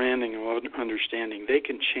 Memorandum of Understanding, they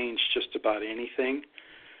can change just about anything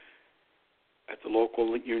at the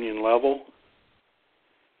local union level.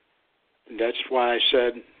 That's why I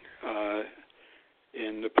said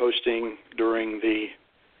in the posting during the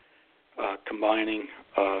combining,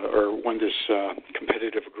 or when this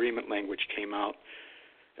competitive agreement language came out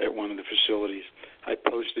at one of the facilities, I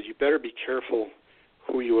posted, you better be careful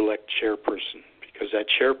who you elect chairperson, because that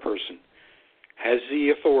chairperson has the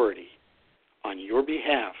authority on your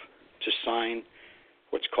behalf to sign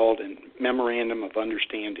what's called a Memorandum of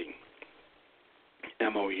Understanding,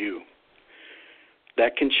 MOU.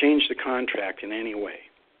 That can change the contract in any way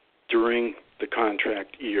during the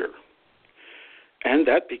contract year. And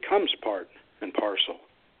that becomes part and parcel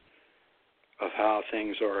of how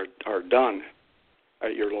things are done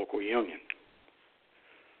at your local union.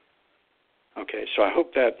 Okay, so I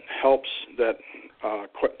hope that helps that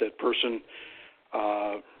person,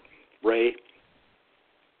 Ray.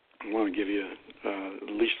 I want to give you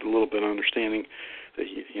at least a little bit of understanding that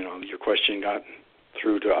your question got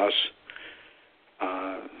through to us,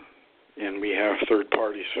 and we have third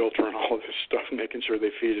parties filtering all of this stuff, making sure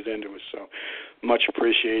they feed it into us. So much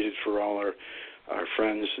appreciated for all our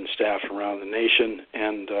friends and staff around the nation,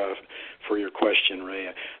 and for your question,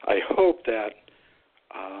 Ray. I hope that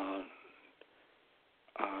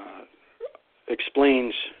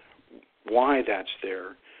explains why that's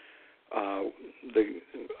there. I'm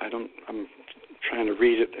trying to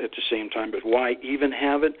read it at the same time, but why even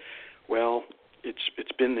have it? Well,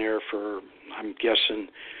 it's been there for, I'm guessing,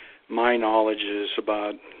 my knowledge is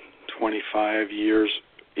about 25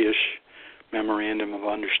 years-ish, Memorandum of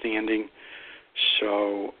Understanding.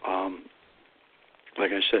 So,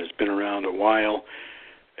 like I said, it's been around a while.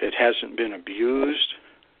 It hasn't been abused,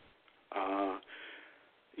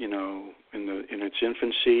 in its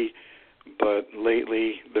infancy, but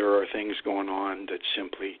lately there are things going on that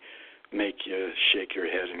simply make you shake your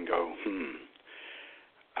head and go,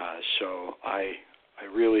 So I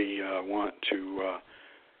really want to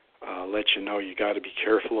let you know you got to be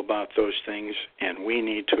careful about those things, and we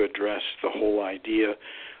need to address the whole idea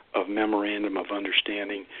of Memorandum of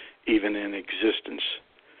Understanding even in existence,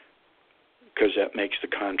 because that makes the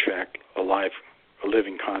contract a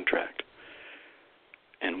living contract.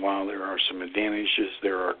 And while there are some advantages,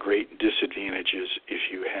 there are great disadvantages if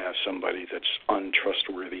you have somebody that's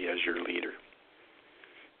untrustworthy as your leader.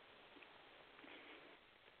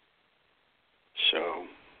 So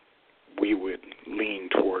we would lean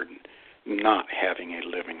toward not having a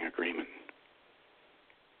living agreement.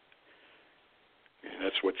 And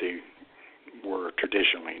that's what they were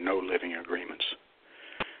traditionally, no living agreements.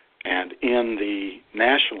 And in the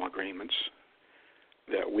national agreements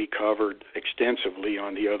that we covered extensively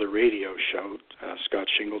on the other radio show, Scott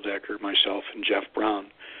Shingledecker, myself, and Jeff Brown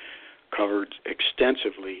covered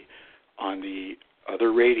extensively on the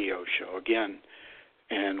other radio show again,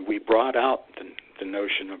 and we brought out the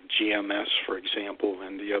notion of GMS, for example,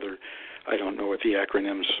 and the other, I don't know what the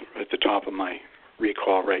acronyms at the top of my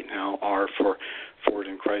recall right now are for Ford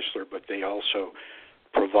and Chrysler, but they also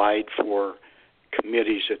provide for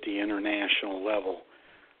committees at the international level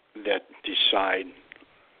that decide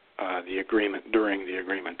the agreement during the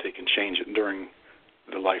agreement. They can change it during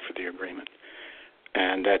the life of the agreement.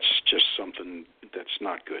 And that's just something that's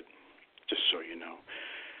not good, just so you know,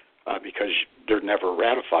 because they're never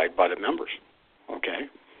ratified by the members, okay?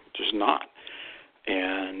 Just not.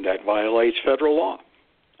 And that violates federal law.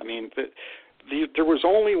 I mean, there was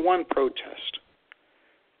only one protest,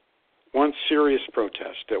 one serious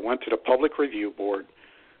protest that went to the Public Review Board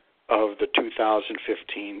of the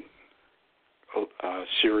 2015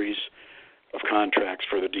 series of contracts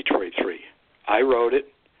for the Detroit 3. I wrote it.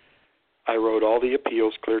 I wrote all the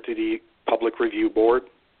appeals clear to the Public Review Board,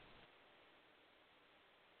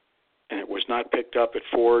 and it was not picked up at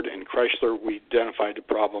Ford and Chrysler. We identified the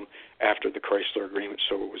problem after the Chrysler agreement,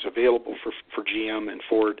 so it was available for GM and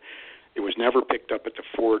Ford. It was never picked up at the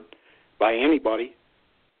Ford by anybody,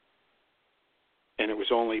 and it was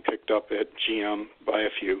only picked up at GM by a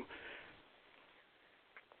few.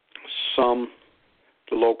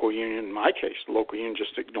 The local union, in my case, the local union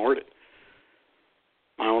just ignored it.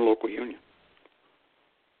 My own local union.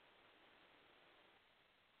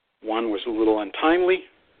 One was a little untimely,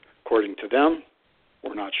 according to them.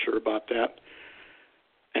 We're not sure about that.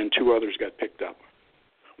 And two others got picked up.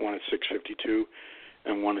 One at 652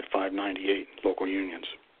 and one at 598, local unions.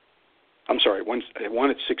 I'm sorry, one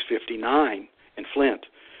at 659 in Flint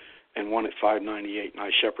and one at 598, and I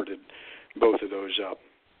shepherded both of those up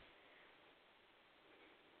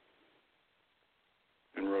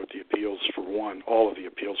and wrote the appeals for one, all of the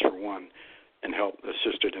appeals for one, and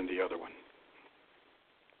assisted in the other one.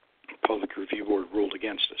 Public Review Board ruled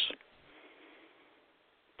against us.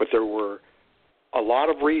 But there were a lot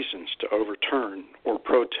of reasons to overturn or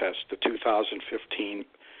protest the 2015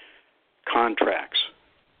 contracts,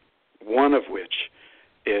 one of which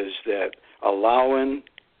is that allowing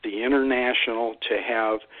the international to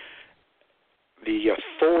have the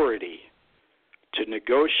authority to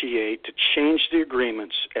negotiate, to change the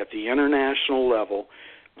agreements at the international level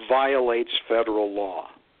violates federal law.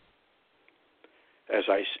 As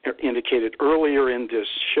I indicated earlier in this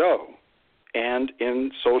show and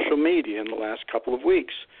in social media in the last couple of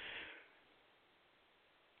weeks,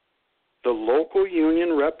 the local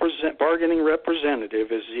union bargaining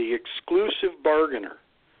representative is the exclusive bargainer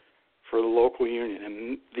for the local union,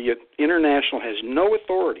 and the international has no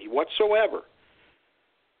authority whatsoever,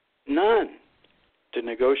 none, to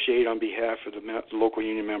negotiate on behalf of the local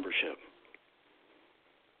union membership.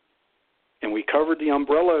 And we covered the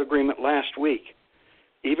umbrella agreement last week.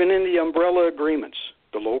 Even in the umbrella agreements,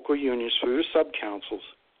 the local unions through the sub-councils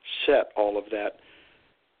set all of that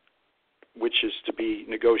which is to be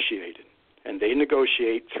negotiated. And they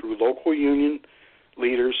negotiate through local union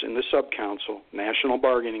leaders in the sub-council, National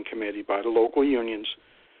Bargaining Committee by the local unions,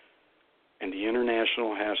 and the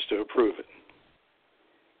international has to approve it.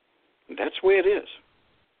 And that's the way it is.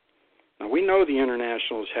 Now, we know the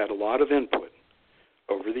international has had a lot of input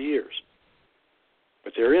over the years,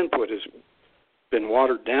 but their input has been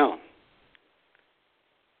watered down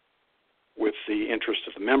with the interest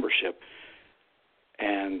of the membership,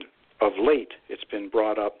 and of late it's been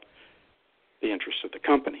brought up the interest of the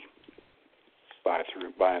company by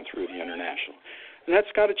and through the international. And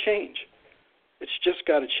that's got to change. It's just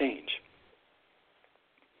got to change.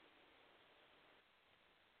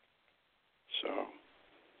 So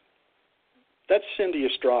that's Cindy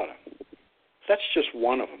Estrada. That's just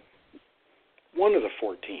one of them, one of the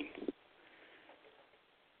 14.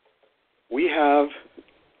 We have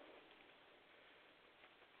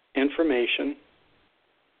information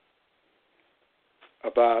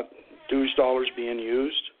about dues dollars being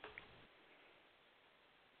used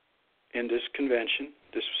in this convention,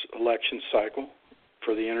 this election cycle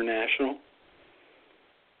for the international.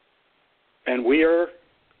 And we are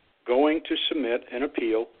going to submit an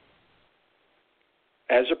appeal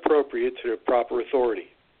as appropriate to the proper authority.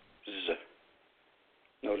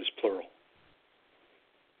 Notice plural.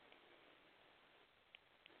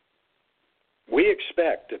 We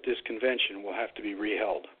expect that this convention will have to be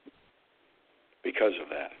reheld because of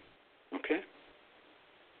that. Okay?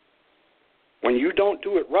 When you don't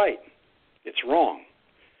do it right, it's wrong.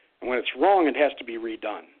 And when it's wrong, it has to be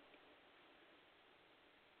redone.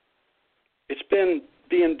 It's been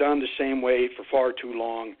being done the same way for far too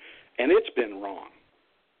long, and it's been wrong.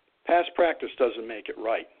 Past practice doesn't make it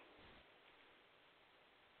right.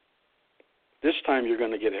 This time you're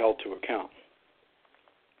going to get held to account.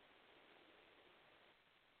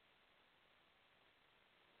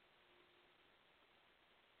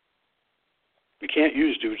 You can't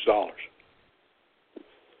use dues dollars.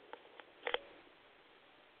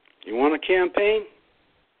 You want a campaign?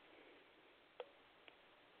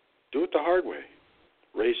 Do it the hard way.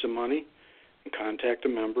 Raise some money and contact the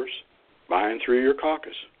members, buying through your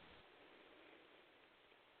caucus.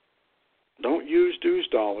 Don't use dues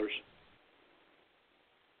dollars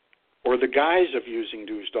or the guise of using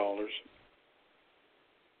dues dollars,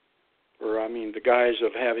 the guise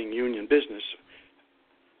of having union business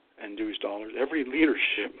and dues dollars. Every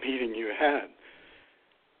leadership meeting you had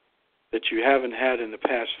that you haven't had in the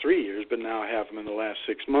past 3 years but now have them in the last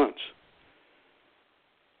 6 months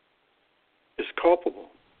is culpable.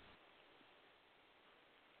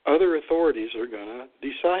 Other authorities are going to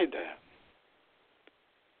decide that.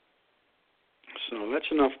 So that's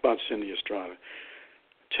enough about Cindy Estrada.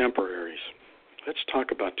 Temporaries. Let's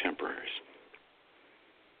talk about temporaries.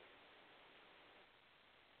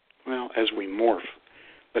 Well, as we morph,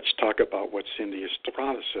 let's talk about what Cindy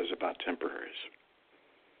Estrada says about temporaries.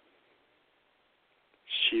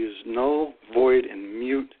 She is null, void, and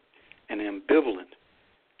mute and ambivalent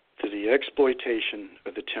to the exploitation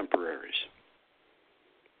of the temporaries.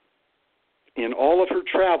 In all of her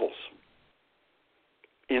travels,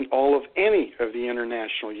 in all of any of the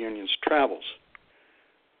international union's travels,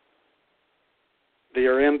 they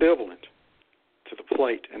are ambivalent to the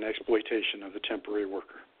plight and exploitation of the temporary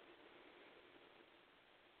worker.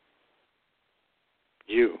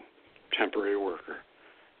 You, temporary worker,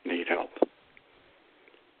 need help.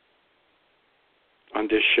 On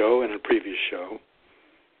this show and a previous show,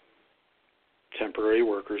 temporary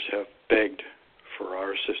workers have begged for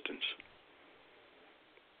our assistance.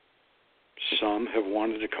 Some have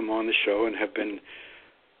wanted to come on the show and have been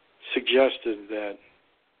suggested that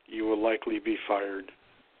you will likely be fired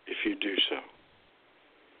if you do so.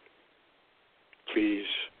 Please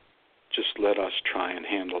just let us try and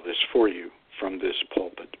handle this for you from this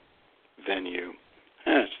pulpit venue.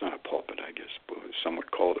 It's not a pulpit, I guess. Some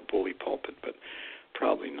would call it a bully pulpit, but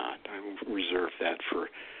probably not. I will reserve that for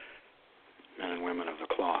men and women of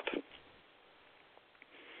the cloth.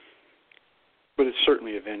 But it's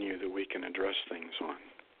certainly a venue that we can address things on.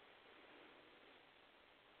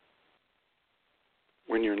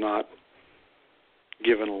 When you're not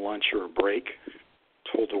given a lunch or a break,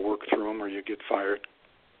 told to work through them or you get fired.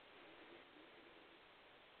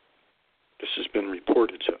 This has been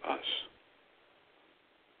reported to us.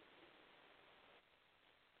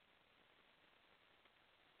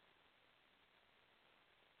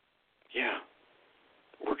 Yeah,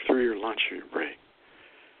 work through your lunch or your break.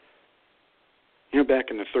 You know, back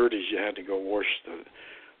in the 30s, you had to go wash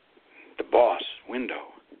the boss' window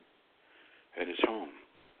at his home,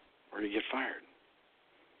 or you get fired.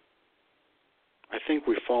 I think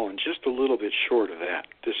we've fallen just a little bit short of that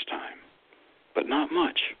this time, but not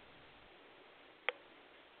much.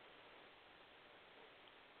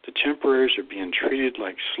 The temporaries are being treated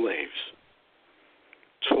like slaves,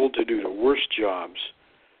 told to do the worst jobs,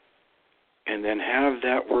 and then have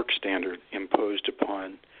that work standard imposed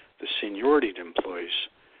upon the seniority employees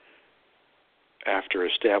after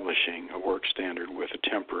establishing a work standard with a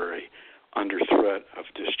temporary under threat of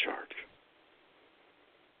discharge.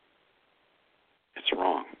 It's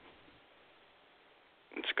wrong.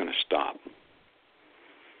 It's going to stop.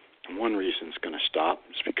 And one reason it's going to stop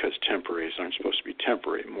is because temporaries aren't supposed to be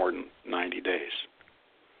temporary more than 90 days.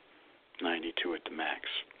 92 at the max.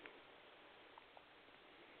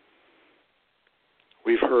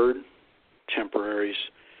 We've heard temporaries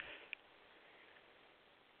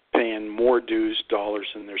paying more dues dollars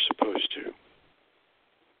than they're supposed to.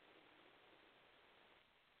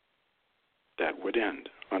 That would end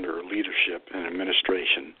under a leadership and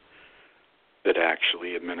administration that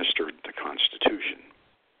actually administered the Constitution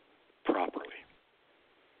properly.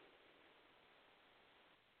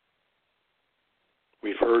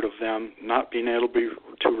 We've heard of them not being able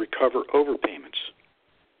to recover overpayments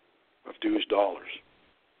of dues dollars.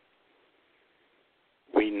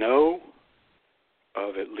 We know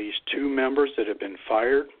of at least 2 members that have been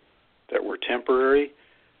fired that were temporary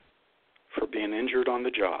for being injured on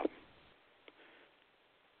the job,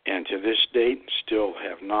 and to this date still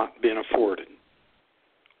have not been afforded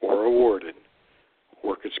or awarded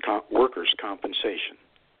workers' compensation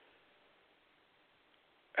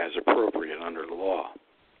as appropriate under the law.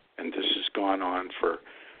 And this has gone on for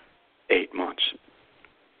 8 months.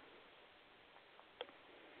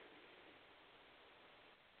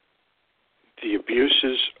 The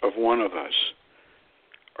abuses of one of us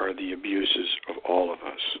are the abuses of all of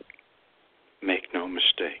us. Make no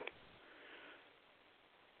mistake.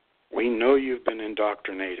 We know you've been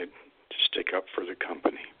indoctrinated to stick up for the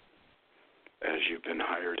company as you've been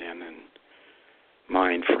hired in and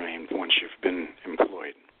mind-framed once you've been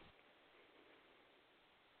employed.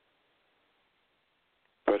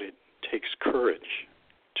 But it takes courage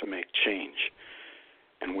to make change.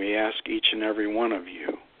 And we ask each and every one of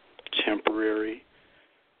you, temporary,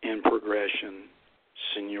 in progression,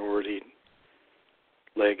 seniority,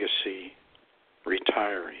 legacy,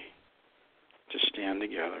 retiree, to stand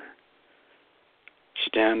together.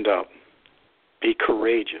 Stand up, be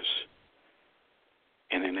courageous,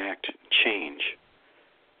 and enact change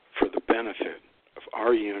for the benefit of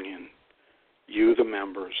our union, you the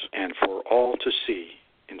members, and for all to see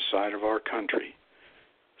inside of our country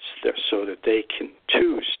so that they can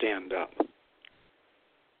too stand up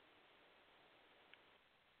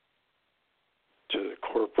to the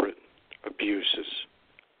corporate abuses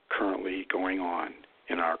currently going on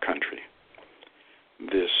in our country.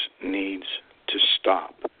 This needs to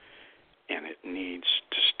stop, and it needs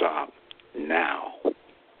to stop now.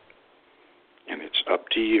 And it's up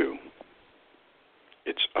to you.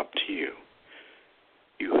 It's up to you.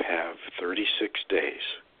 You have 36 days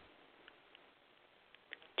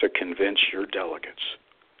to convince your delegates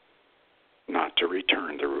not to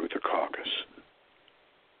return the Ruther Caucus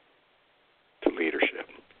to leadership.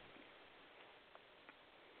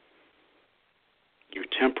 You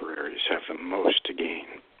temporaries have the most to gain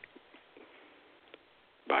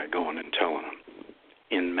by going and telling them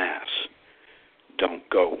en masse. Don't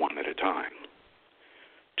go one at a time.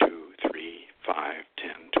 2, 3, 5,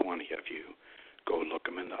 10, 20 of you. Go look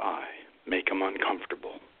them in the eye. Make them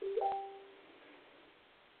uncomfortable.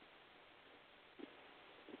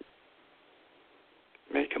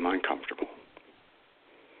 Make them uncomfortable.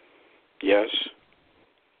 Yes,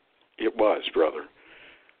 it was, brother.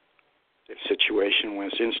 The situation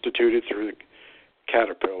was instituted through the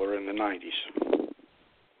Caterpillar in the 90s.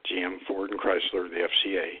 GM, Ford, and Chrysler, the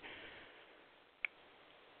FCA,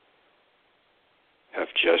 have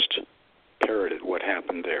just parroted what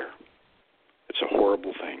happened there. It's a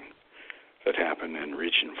horrible thing that happened in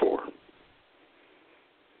Region 4.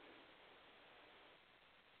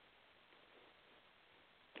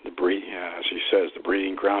 As he says, the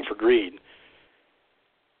breeding ground for greed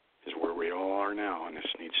is where we all are now, and this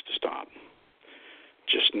needs to stop.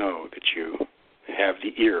 Just know that you have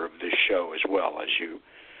the ear of this show as well. As you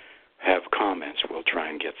have comments, we'll try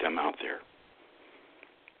and get them out there.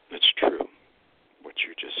 It's true, what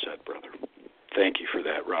you just said, brother. Thank you for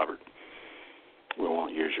that, Robert. We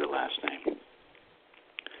won't use your last name.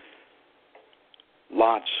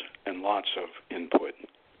 Lots and lots of input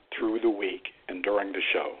through the week and during the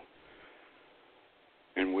show.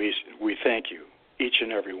 And we thank you, each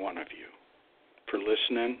and every one of you, for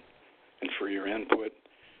listening and for your input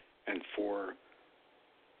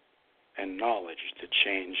and knowledge that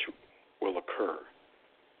change will occur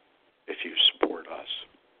if you support us.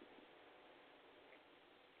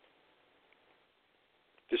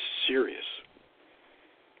 This is serious.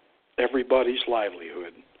 Everybody's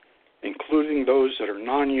livelihood, including those that are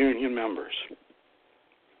non-union members,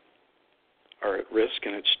 are at risk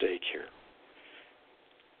and at stake here.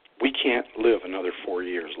 We can't live another 4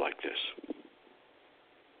 years like this.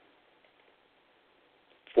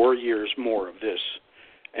 4 years more of this,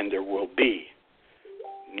 and there will be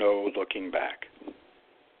no looking back.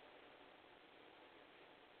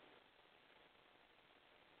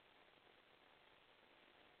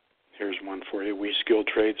 Here's one for you. We Skilled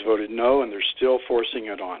Trades voted no, and they're still forcing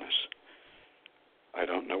it on us. I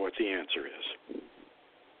don't know what the answer is.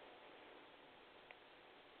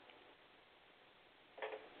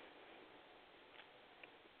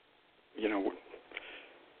 You know,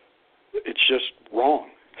 it's just wrong.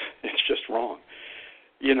 It's just wrong.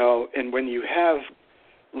 You know, and when you have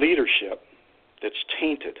leadership that's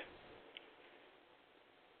tainted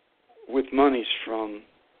with monies from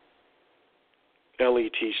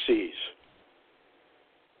LETCs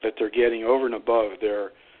that they're getting over and above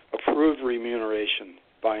their approved remuneration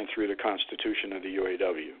buying through the Constitution of the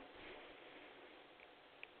UAW,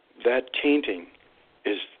 that tainting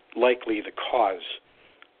is likely the cause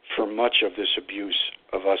for much of this abuse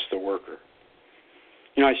of us, the worker.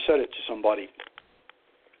 You know, I said it to somebody,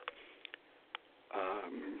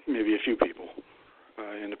 maybe a few people,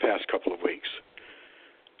 in the past couple of weeks.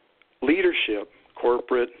 leadership,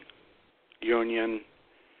 corporate, union,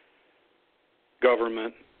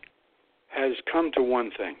 government, has come to one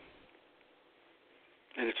thing,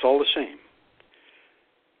 and it's all the same.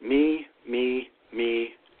 Me, me,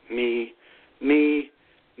 me, me, me,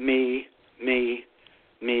 me, me,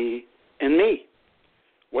 me, and me.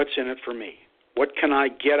 What's in it for me? What can I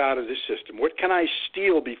get out of this system? What can I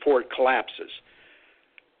steal before it collapses?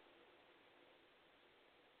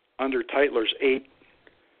 Under Tytler's 8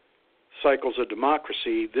 cycles of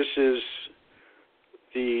democracy, this is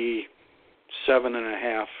the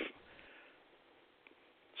 7.5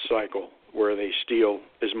 cycle where they steal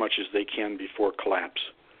as much as they can before collapse.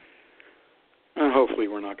 And hopefully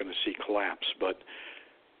we're not going to see collapse, but,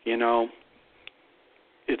 you know,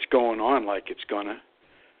 it's going on like it's going to.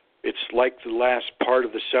 It's like the last part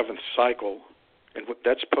of the 7th cycle, and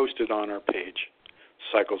that's posted on our page,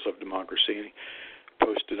 Cycles of Democracy,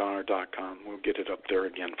 posted on our .com. We'll get it up there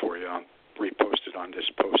again for you. I'll repost it on this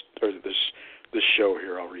post, or this show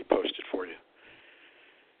here. I'll repost it for you.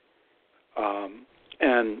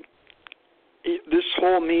 And this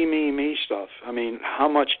whole me stuff, I mean, how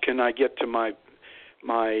much can I get to my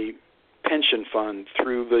pension fund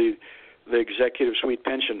through the Executive Suite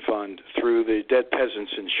Pension Fund, through the Dead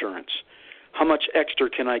Peasants Insurance? How much extra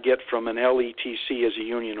can I get from an LETC as a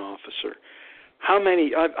union officer? How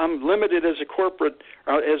many? I'm limited as a corporate,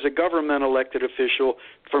 as a government elected official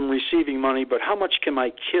from receiving money, but how much can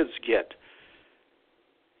my kids get?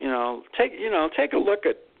 Take a look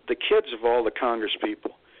at the kids of all the Congress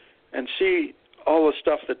people and see all the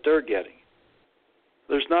stuff that they're getting.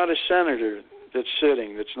 There's not a senator that's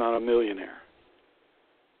sitting that's not a millionaire.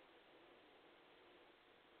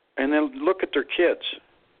 And then look at their kids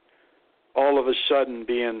all of a sudden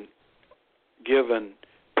being given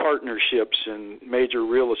partnerships in major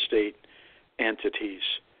real estate entities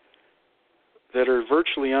that are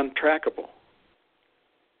virtually untrackable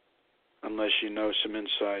unless you know some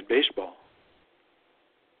inside baseball.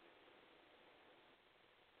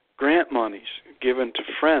 Grant monies given to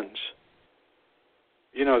friends.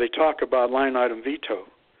 You know, they talk about line item veto.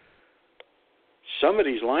 Some of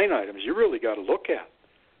these line items you really got to look at.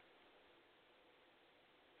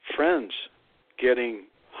 Friends getting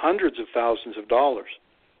hundreds of thousands of dollars.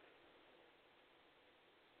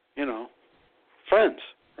 You know, friends,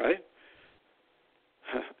 right?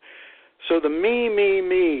 So the me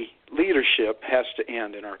leadership has to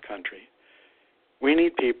end in our country. We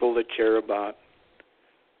need people that care about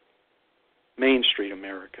Main Street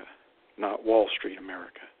America, not Wall Street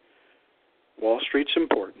America. Wall Street's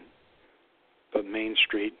important, but Main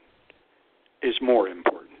Street is more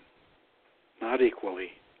important. Not equally,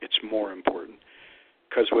 it's more important.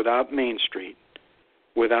 Because without Main Street,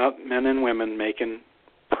 without men and women making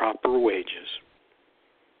proper wages,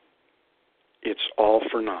 it's all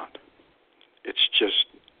for naught. It's just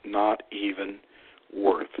not even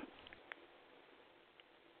worth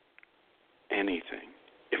anything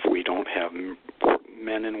if we don't have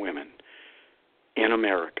men and women in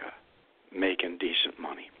America making decent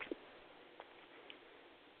money.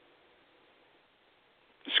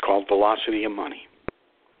 It's called velocity of money,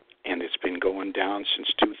 and it's been going down since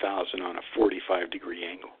 2000 on a 45-degree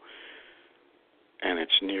angle, and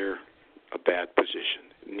it's near a bad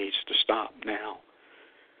position. It needs to stop now.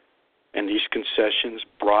 And these concessions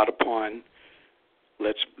brought upon,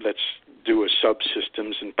 let's do a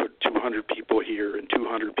subsystems and put 200 people here and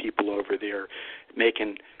 200 people over there,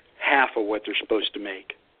 making half of what they're supposed to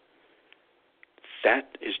make.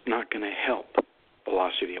 That is not going to help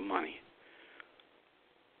velocity of money.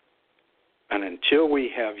 And until we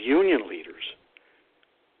have union leaders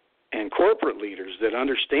and corporate leaders that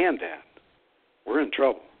understand that, we're in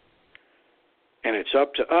trouble. And it's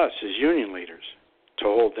up to us as union leaders to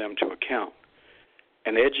hold them to account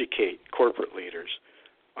and educate corporate leaders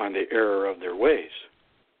on the error of their ways.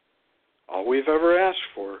 All we've ever asked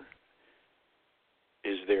for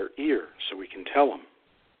is their ear so we can tell them.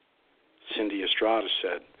 Cindy Estrada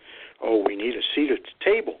said, we need a seat at the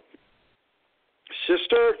table.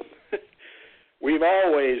 Sister, we've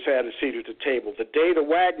always had a seat at the table. The day the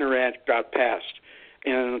Wagner Act got passed,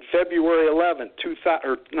 in February 11,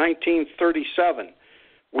 1937,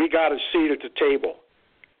 we got a seat at the table.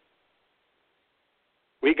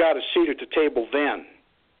 We got a seat at the table then.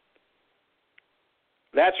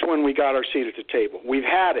 That's when we got our seat at the table. We've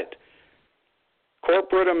had it.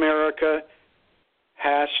 Corporate America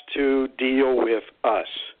has to deal with us.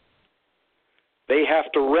 They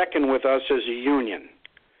have to reckon with us as a union.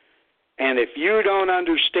 And if you don't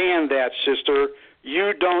understand that, sister,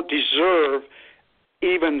 you don't deserve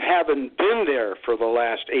even having been there for the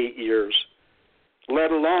last 8 years,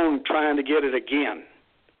 let alone trying to get it again.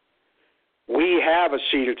 We have a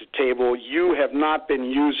seat at the table. You have not been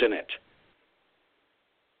using it.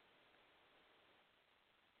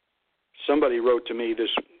 Somebody wrote to me this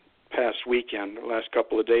past weekend, the last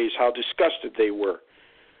couple of days, how disgusted they were.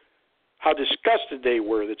 How disgusted they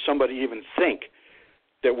were that somebody even think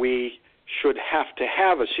that we should have to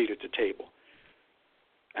have a seat at the table.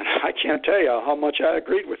 And I can't tell you how much I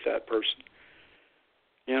agreed with that person.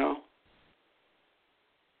 You know?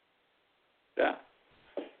 Yeah.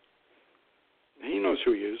 He knows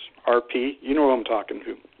who he is. RP, you know who I'm talking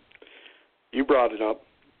to. You brought it up.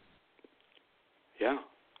 Yeah.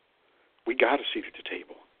 We got a seat at the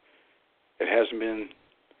table. It hasn't been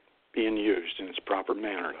being used in its proper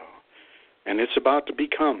manner, though. And it's about to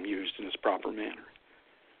become used in its proper manner.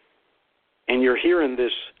 And you're hearing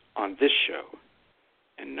this on this show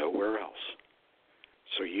and nowhere else.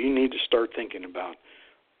 So you need to start thinking about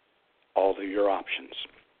all of your options.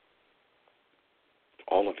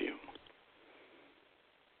 All of you.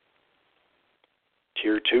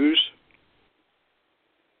 Tier 2s,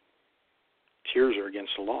 tiers are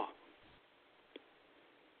against the law.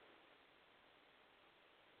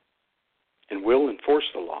 And we'll enforce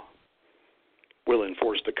the law. We'll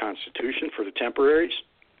enforce the Constitution for the temporaries,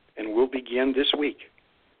 and we'll begin this week.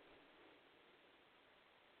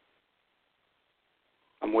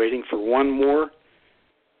 I'm waiting for one more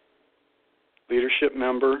leadership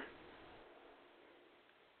member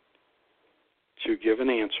to give an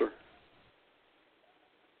answer.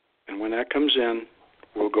 And when that comes in,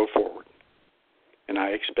 we'll go forward. And I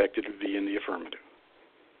expect it to be in the affirmative.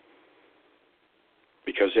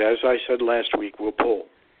 Because as I said last week, we'll pull.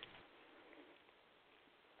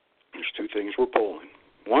 There's two things we're pulling.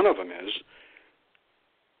 One of them is,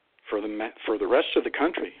 for the rest of the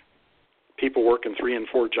country, people working 3 and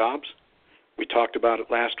 4 jobs. We talked about it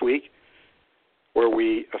last week, where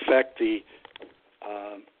we affect the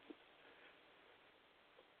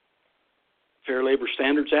Fair Labor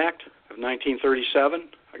Standards Act of 1937.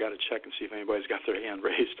 I got to check and see if anybody's got their hand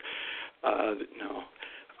raised. No.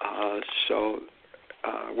 So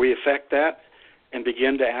we affect that and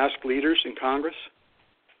begin to ask leaders in Congress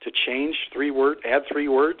to change add 3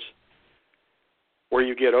 words, where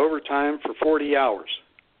you get overtime for 40 hours,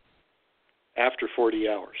 after 40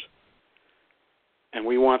 hours. And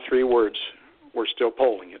we want 3 words. We're still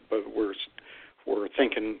polling it, but we're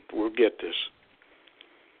thinking we'll get this.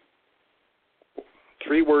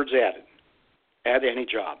 3 words added. Add any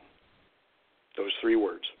job. Those 3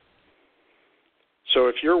 words. So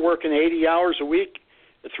if you're working 80 hours a week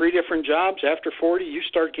at 3 different jobs, after 40, you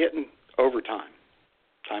start getting overtime,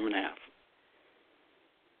 time and a half.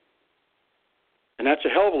 And that's a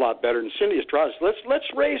hell of a lot better than Cindy Estrada's. Let's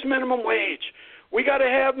raise minimum wage. We got to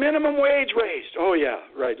have minimum wage raised. Oh, yeah,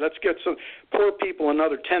 right. Let's get some poor people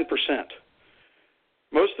another 10%.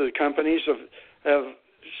 Most of the companies have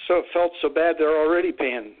felt so bad they're already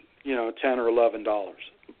paying, $10 or $11.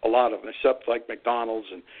 A lot of them, except like McDonald's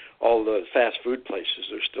and all the fast food places,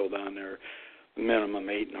 they're still down there. Minimum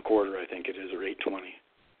 8.25, I think it is, or 8.20.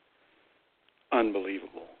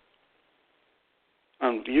 Unbelievable.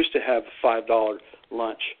 We used to have a $5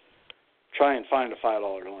 lunch. Try and find a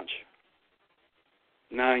 $5 lunch.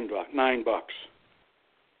 $9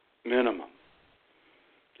 minimum.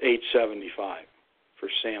 $8.75 for a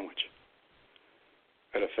sandwich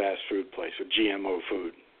at a fast food place with GMO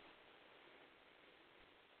food.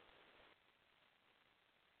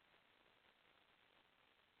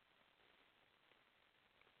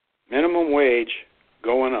 Minimum wage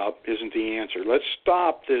going up isn't the answer. Let's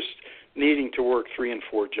stop this needing to work 3 and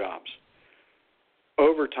 4 jobs.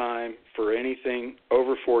 Overtime for anything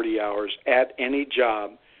over 40 hours at any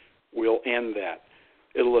job will end that.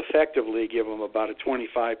 It'll effectively give them about a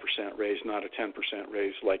 25% raise, not a 10%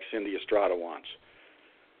 raise like Cindy Estrada wants.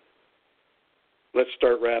 Let's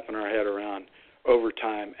start wrapping our head around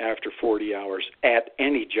overtime after 40 hours at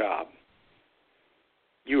any job.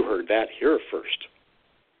 You heard that here first.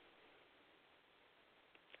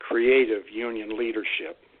 Creative union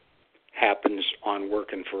leadership happens on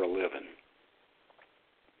Working for a Living.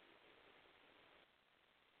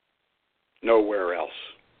 Nowhere else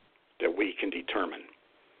that we can determine.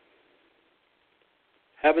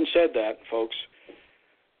 Having said that, folks,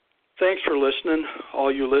 thanks for listening,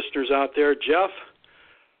 all you listeners out there. Jeff,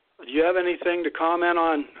 do you have anything to comment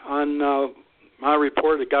on my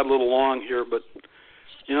report? It got a little long here, but,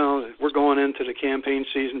 we're going into the campaign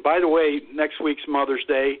season. By the way, next week's Mother's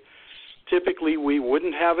Day. Typically, we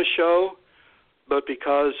wouldn't have a show, but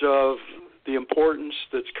because of the importance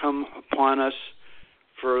that's come upon us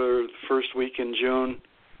for the first week in June,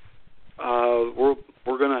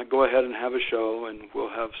 we're going to go ahead and have a show, and we'll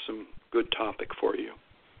have some good topic for you.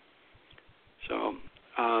 So,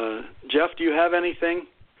 Jeff, do you have anything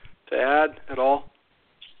to add at all?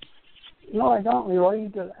 No, I don't, Leroy. You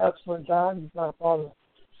did an excellent job. You brought up all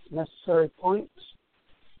the necessary points.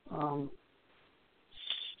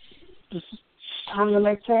 This is time to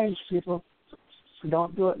make change, people. If we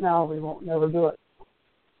don't do it now, we won't never do it.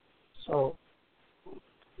 So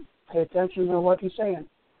pay attention to what he's saying.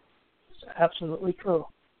 It's absolutely true.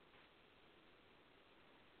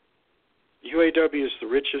 UAW is the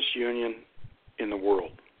richest union in the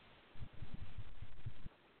world.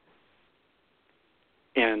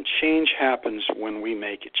 And change happens when we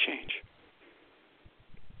make it change.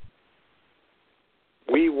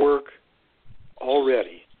 We work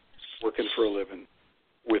already, working for a living,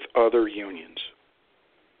 with other unions.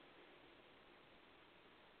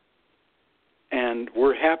 And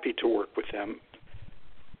we're happy to work with them.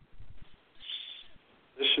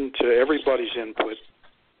 Listen to everybody's input,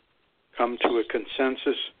 come to a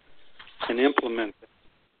consensus, and implement it,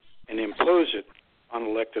 and impose it on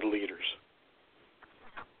elected leaders.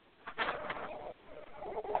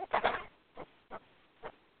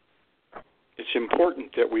 It's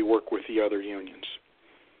important that we work with the other unions.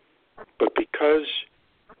 But because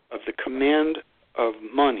of the command of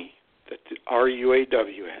money that our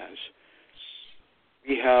UAW has,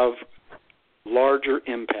 we have larger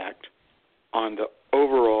impact on the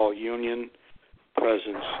overall union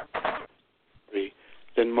presence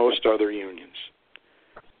than most other unions.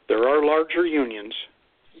 There are larger unions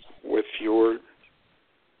with your,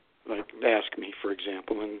 like Ask Me, for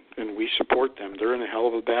example, and we support them. They're in a hell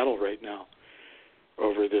of a battle right now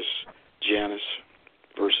over this Janus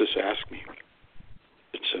versus Ask Me.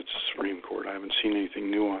 It's at the Supreme Court. I haven't seen anything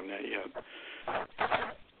new on that yet.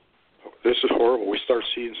 This is horrible. We start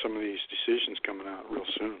seeing some of these decisions coming out real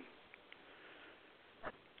soon.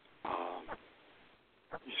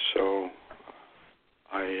 So,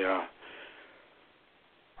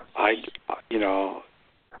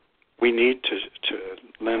 we need to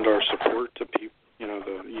lend our support to people,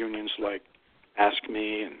 the unions like Ask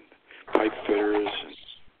Me and pipe fitters and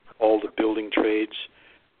all the building trades.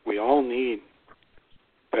 We all need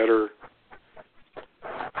better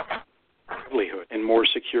livelihood and more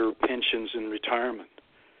secure pensions and retirement.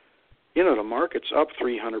 The market's up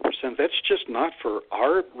 300%. That's just not for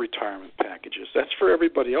our retirement packages. That's for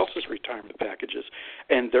everybody else's retirement packages.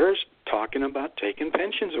 And they're talking about taking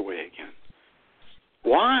pensions away again.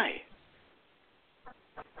 Why?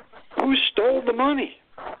 Who stole the money?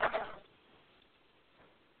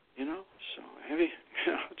 So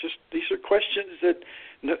just these are questions that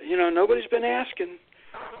nobody's been asking.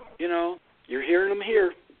 You're hearing them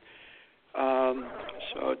here.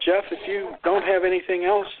 So, Jeff, if you don't have anything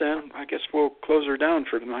else, then I guess we'll close her down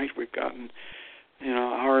for tonight. We've gotten,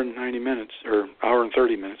 hour and 90 minutes, or hour and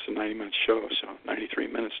 30 minutes, a 90-minute show, so 93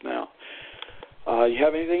 minutes now. You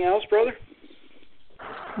have anything else, brother?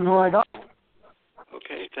 No, I don't.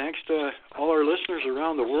 Okay, thanks to all our listeners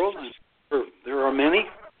around the world. There are many.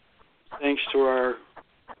 Thanks to our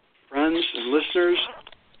friends and listeners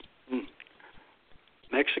in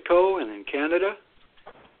Mexico and in Canada.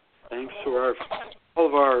 Thanks to all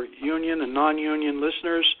of our union and non-union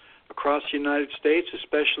listeners across the United States,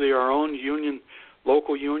 especially our own union,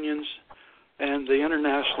 local unions, and the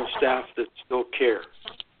international staff that still care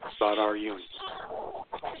about our union.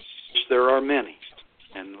 There are many,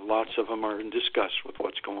 and lots of them are in disgust with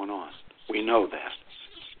what's going on. We know that.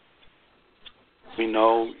 We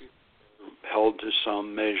know held to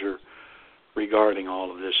some measure regarding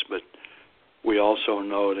all of this, but we also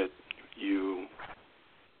know that you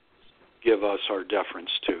give us our deference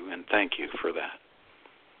too, and thank you for that.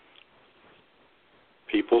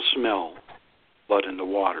 People smell blood in the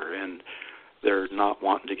water, and they're not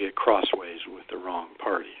wanting to get crossways with the wrong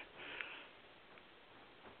party.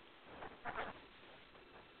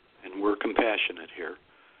 And we're compassionate here.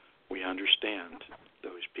 We understand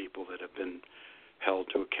those people that have been held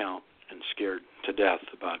to account and scared to death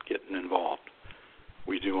about getting involved.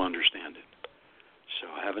 We do understand it. So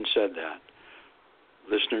having said that,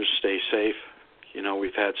 listeners, stay safe.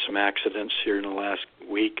 We've had some accidents here in the last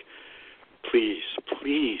week. Please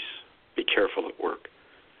be careful at work.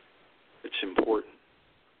 It's important.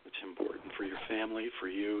 It's important for your family, for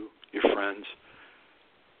you, your friends.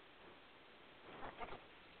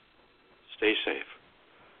 Stay safe.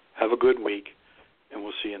 Have a good week, and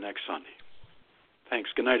we'll see you next Sunday. Thanks.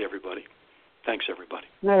 Good night, everybody. Thanks, everybody.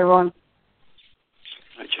 Good night, everyone.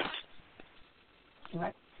 Good night, Jeff. Good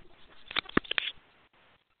night.